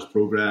following his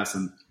progress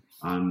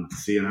and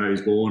seeing how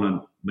he's going.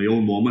 And my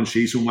own woman,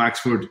 she's from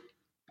Wexford,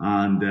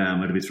 and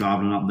I'd be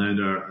travelling up and down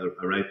there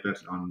a right bit,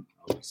 and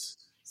I was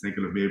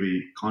thinking of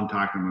maybe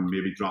contacting him and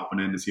maybe dropping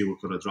in to see what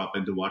could I drop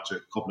in to watch a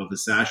couple of the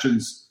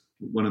sessions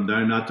when I'm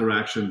down that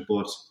direction.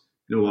 But,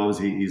 you know,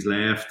 obviously he's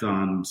left,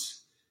 and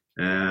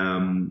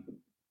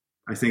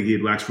I think he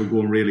had Wexford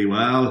going really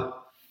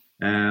well.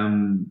 He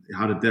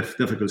had a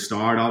difficult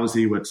start,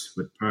 obviously, with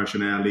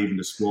personnel leaving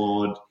the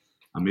squad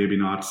and maybe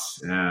not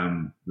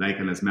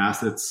liking his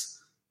methods.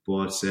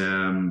 But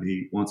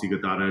once he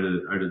got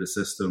that out of the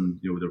system,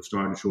 you know, they were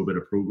starting to show a bit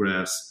of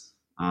progress,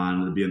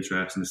 and it'll be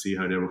interesting to see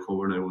how they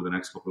recover now over the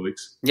next couple of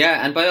weeks.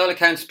 Yeah, and by all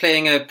accounts,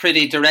 playing a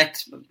pretty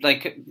direct,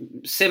 like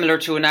similar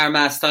to an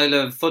Armagh style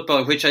of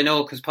football, which I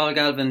know because Paul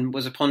Galvin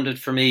was a pundit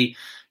for me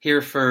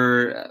here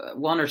for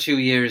 1 or 2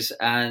 years,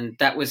 and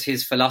that was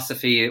his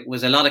philosophy. It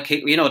was a lot of,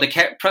 you know,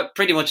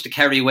 pretty much the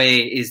Kerry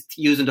way is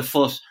using the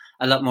foot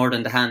a lot more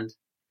than the hand.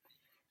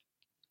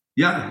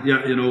 Yeah,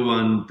 you know,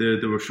 and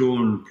they were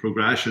showing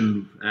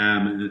progression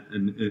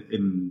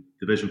in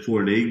Division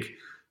 4 league,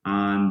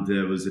 and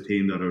it was a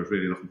team that I was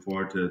really looking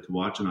forward to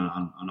watching,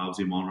 and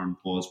obviously monitoring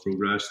Paul's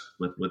progress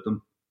with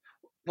them.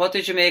 What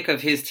did you make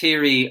of his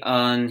theory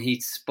on?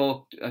 He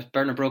spoke.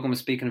 Bernard Brogan was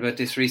speaking about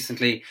this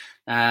recently.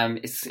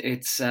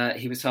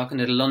 He was talking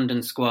to the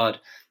London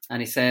squad,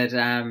 and he said,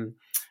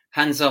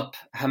 "Hands up,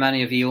 how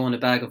many of you own a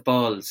bag of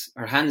balls?"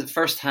 Or hands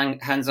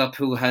up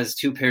who has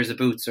 2 pairs of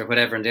boots or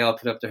whatever, and they all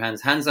put up their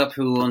hands. Hands up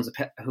who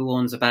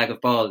owns a bag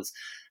of balls,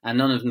 and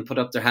none of them put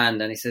up their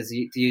hand. And he says,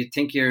 "Do you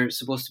think you're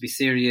supposed to be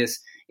serious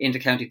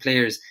inter-county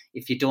players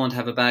if you don't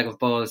have a bag of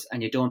balls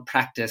and you don't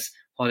practice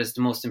what is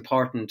the most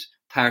important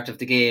part of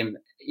the game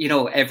you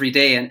know, every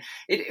day. And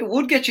it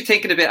would get you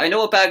thinking a bit. I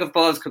know a bag of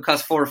balls could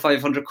cost 400 or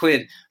 500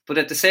 quid, but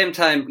at the same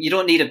time, you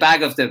don't need a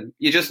bag of them.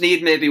 You just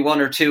need maybe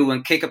one or two,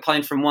 and kick a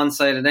pint from one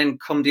side and then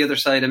come the other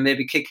side and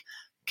maybe kick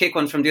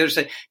one from the other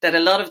side. That a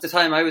lot of the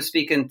time, I was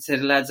speaking to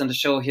the lads on the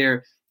show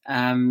here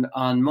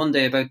on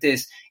Monday about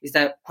this, is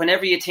that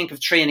whenever you think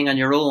of training on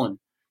your own,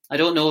 I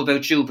don't know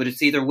about you, but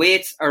it's either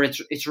weights or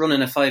it's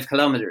running a 5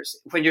 kilometres.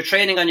 When you're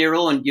training on your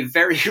own, you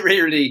very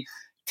rarely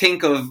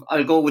think of,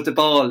 I'll go with the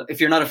ball, if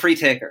you're not a free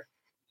taker.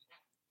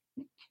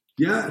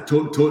 Yeah,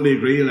 totally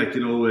agree. Like,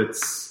 you know,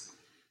 it's,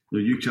 you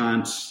know, you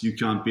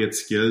can't beat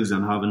skills,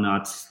 and having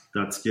that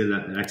skill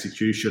at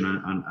execution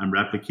and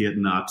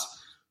replicating that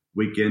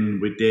week in,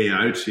 week day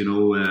out. You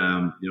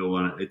know,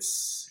 and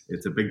it's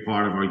a big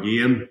part of our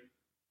game.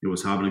 It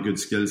was having a good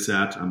skill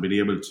set and being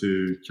able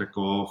to kick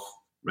off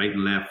right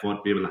and left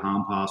foot, be able to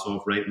hand pass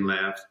off right and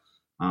left,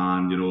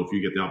 and you know, if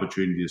you get the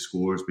opportunity to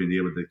score, being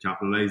able to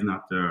capitalise on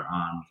that there.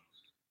 And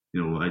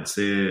you know, I'd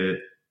say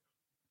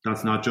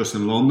that's not just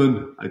in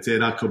London. I'd say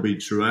that could be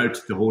throughout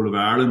the whole of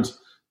Ireland,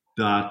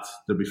 that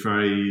there'd be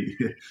very,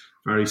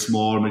 very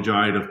small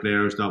majority of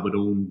players that would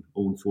own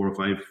 4 or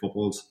 5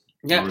 footballs.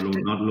 Yeah.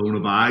 Not alone a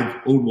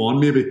bag, own one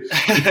maybe.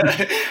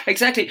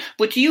 Exactly.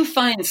 But do you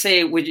find,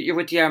 say, with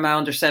the Armagh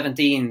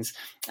under-17s,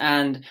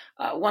 and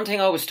one thing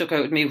always stuck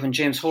out with me when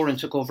James Horan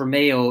took over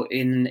Mayo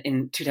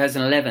in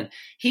 2011,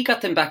 he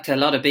got them back to a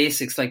lot of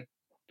basics, like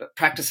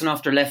practicing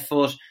off their left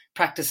foot,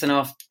 practicing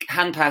off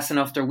hand passing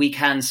off their weak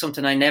hands,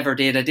 something I never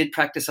did. I did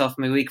practice off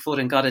my weak foot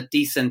and got it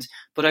decent,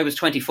 but I was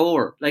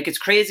 24. Like, it's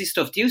crazy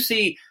stuff. Do you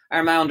see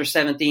Armagh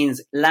under-17s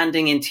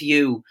landing into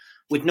you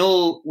with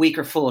no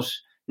weaker foot,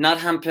 not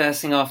hand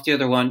passing off the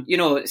other one, you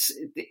know,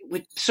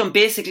 with some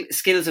basic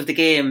skills of the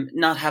game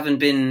not having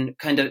been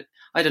kind of,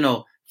 I don't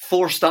know,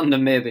 forced on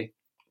them maybe?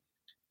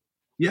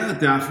 Yeah,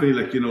 definitely.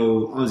 Like, you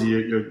know, obviously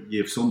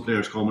you have some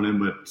players coming in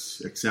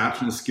with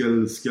exceptional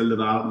skill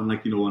development,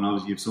 like, you know, and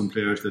obviously you have some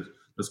players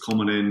that's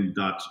coming in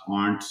that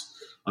aren't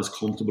as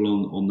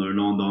comfortable on their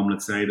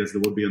non-dominant side as they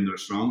would be on their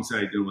strong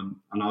side, you know,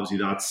 and obviously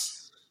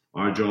that's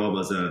our job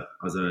as a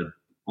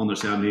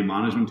under-17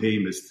 management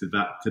team, is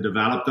to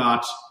develop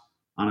that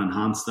and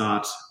enhance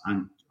that,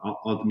 and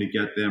ultimately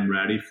get them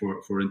ready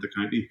for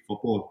inter-county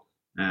football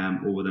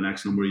over the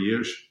next number of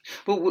years.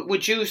 But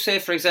would you say,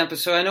 for example,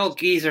 so I know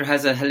Geezer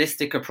has a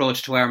holistic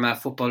approach to Armagh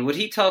football. Would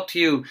he talk to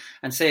you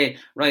and say,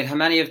 right, how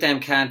many of them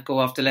can't go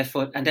off the left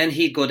foot? And then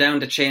he'd go down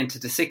the chain to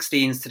the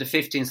 16s, to the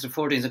 15s, to the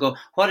 14s and go,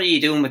 what are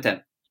you doing with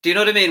them? Do you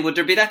know what I mean? Would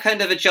there be that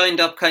kind of a joined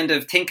up kind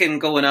of thinking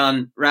going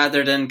on,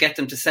 rather than get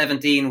them to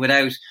 17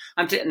 without...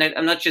 I'm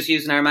not just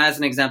using Armagh as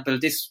an example.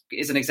 This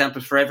is an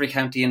example for every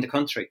county in the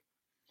country.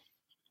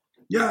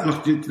 Yeah,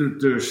 look,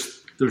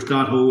 there's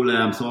that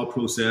whole thought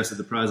process at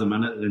the present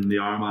minute in the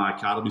Armagh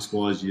Academy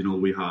squads. You know,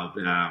 we have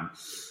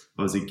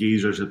obviously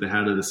Geezers at the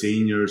head of the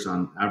seniors,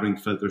 and everything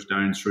filters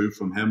down through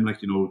from him,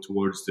 like, you know,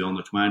 towards the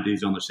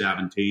under-20s,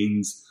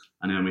 under-17s,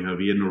 and then we have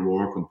Ian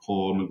O'Rourke and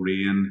Paul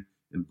McGrain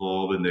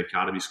involved in the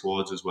academy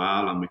squads as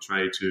well, and we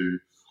try to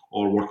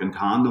all work in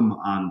tandem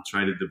and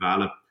try to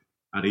develop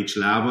at each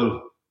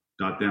level.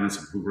 That then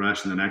it's a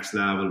progression, the next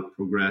level,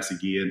 progress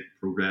again,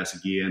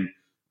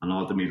 and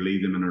ultimately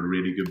lead them in a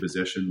really good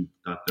position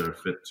that they're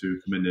fit to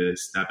come in to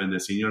step into the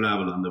senior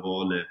level, and they've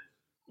all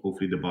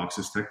hopefully the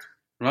boxes ticked.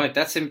 Right,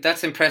 that's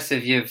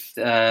impressive. You've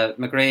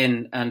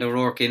McGrain and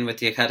O'Rourke in with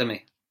the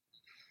academy.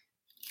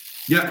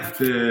 Yeah,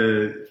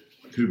 the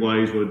two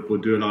boys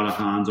would do a lot of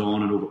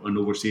hands-on and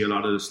oversee a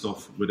lot of the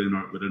stuff within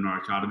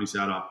our academy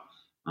setup,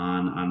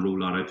 and roll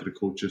that out to the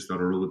coaches that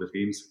are over the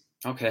teams.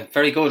 Okay,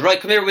 very good. Right,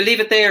 come here, we'll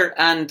leave it there,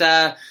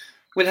 and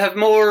we'll have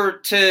more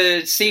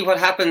to see what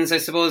happens, I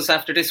suppose,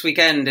 after this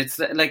weekend. It's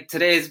like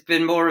today's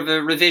been more of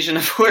a revision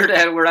of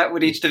where we're at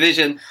with each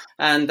division.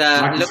 And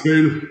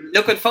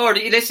looking forward.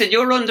 Listen,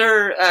 you're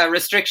under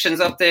restrictions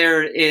up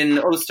there in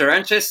Ulster,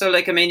 aren't you? So,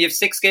 like, I mean, you have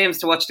 6 games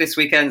to watch this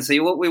weekend, so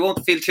we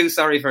won't feel too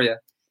sorry for you.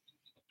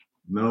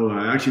 No,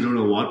 I actually don't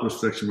know what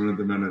restriction we're in at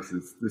the minute.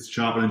 It's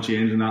chopping and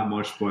changing that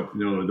much, but,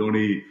 you know, the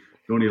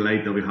only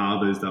light that we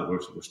have is that we're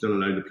still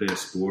allowed to play a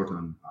sport,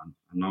 and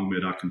long may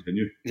that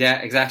continue. Yeah,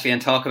 exactly,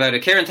 and talk about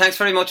it. Kieran, thanks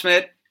very much,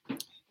 mate.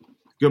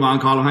 Good man,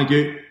 Colin, thank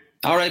you.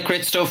 All right,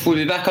 great stuff. We'll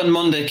be back on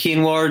Monday.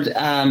 Cian Ward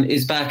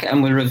is back,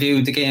 and we'll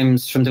review the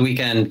games from the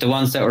weekend, the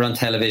ones that were on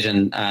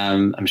television.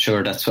 I'm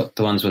sure that's what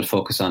the ones we'll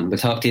focus on. We'll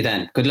talk to you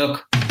then. Good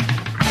luck.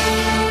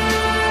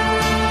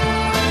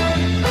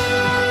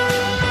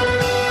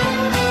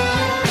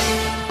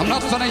 I'm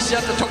not finished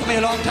yet. It took me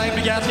a long time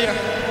to get here.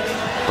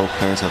 Both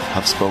players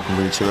have spoken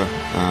with each other,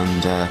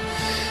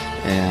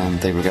 and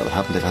they regret what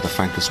happened. They've had a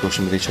frank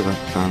discussion with each other,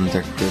 and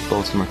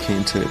both of them are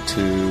keen to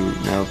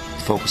now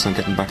focus on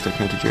getting back their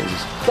county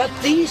jerseys. That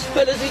these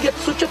fellas will get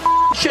such a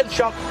shell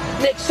shock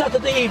next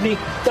Saturday evening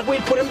that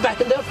we'll put them back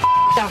in their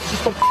asses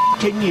for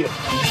 10 years.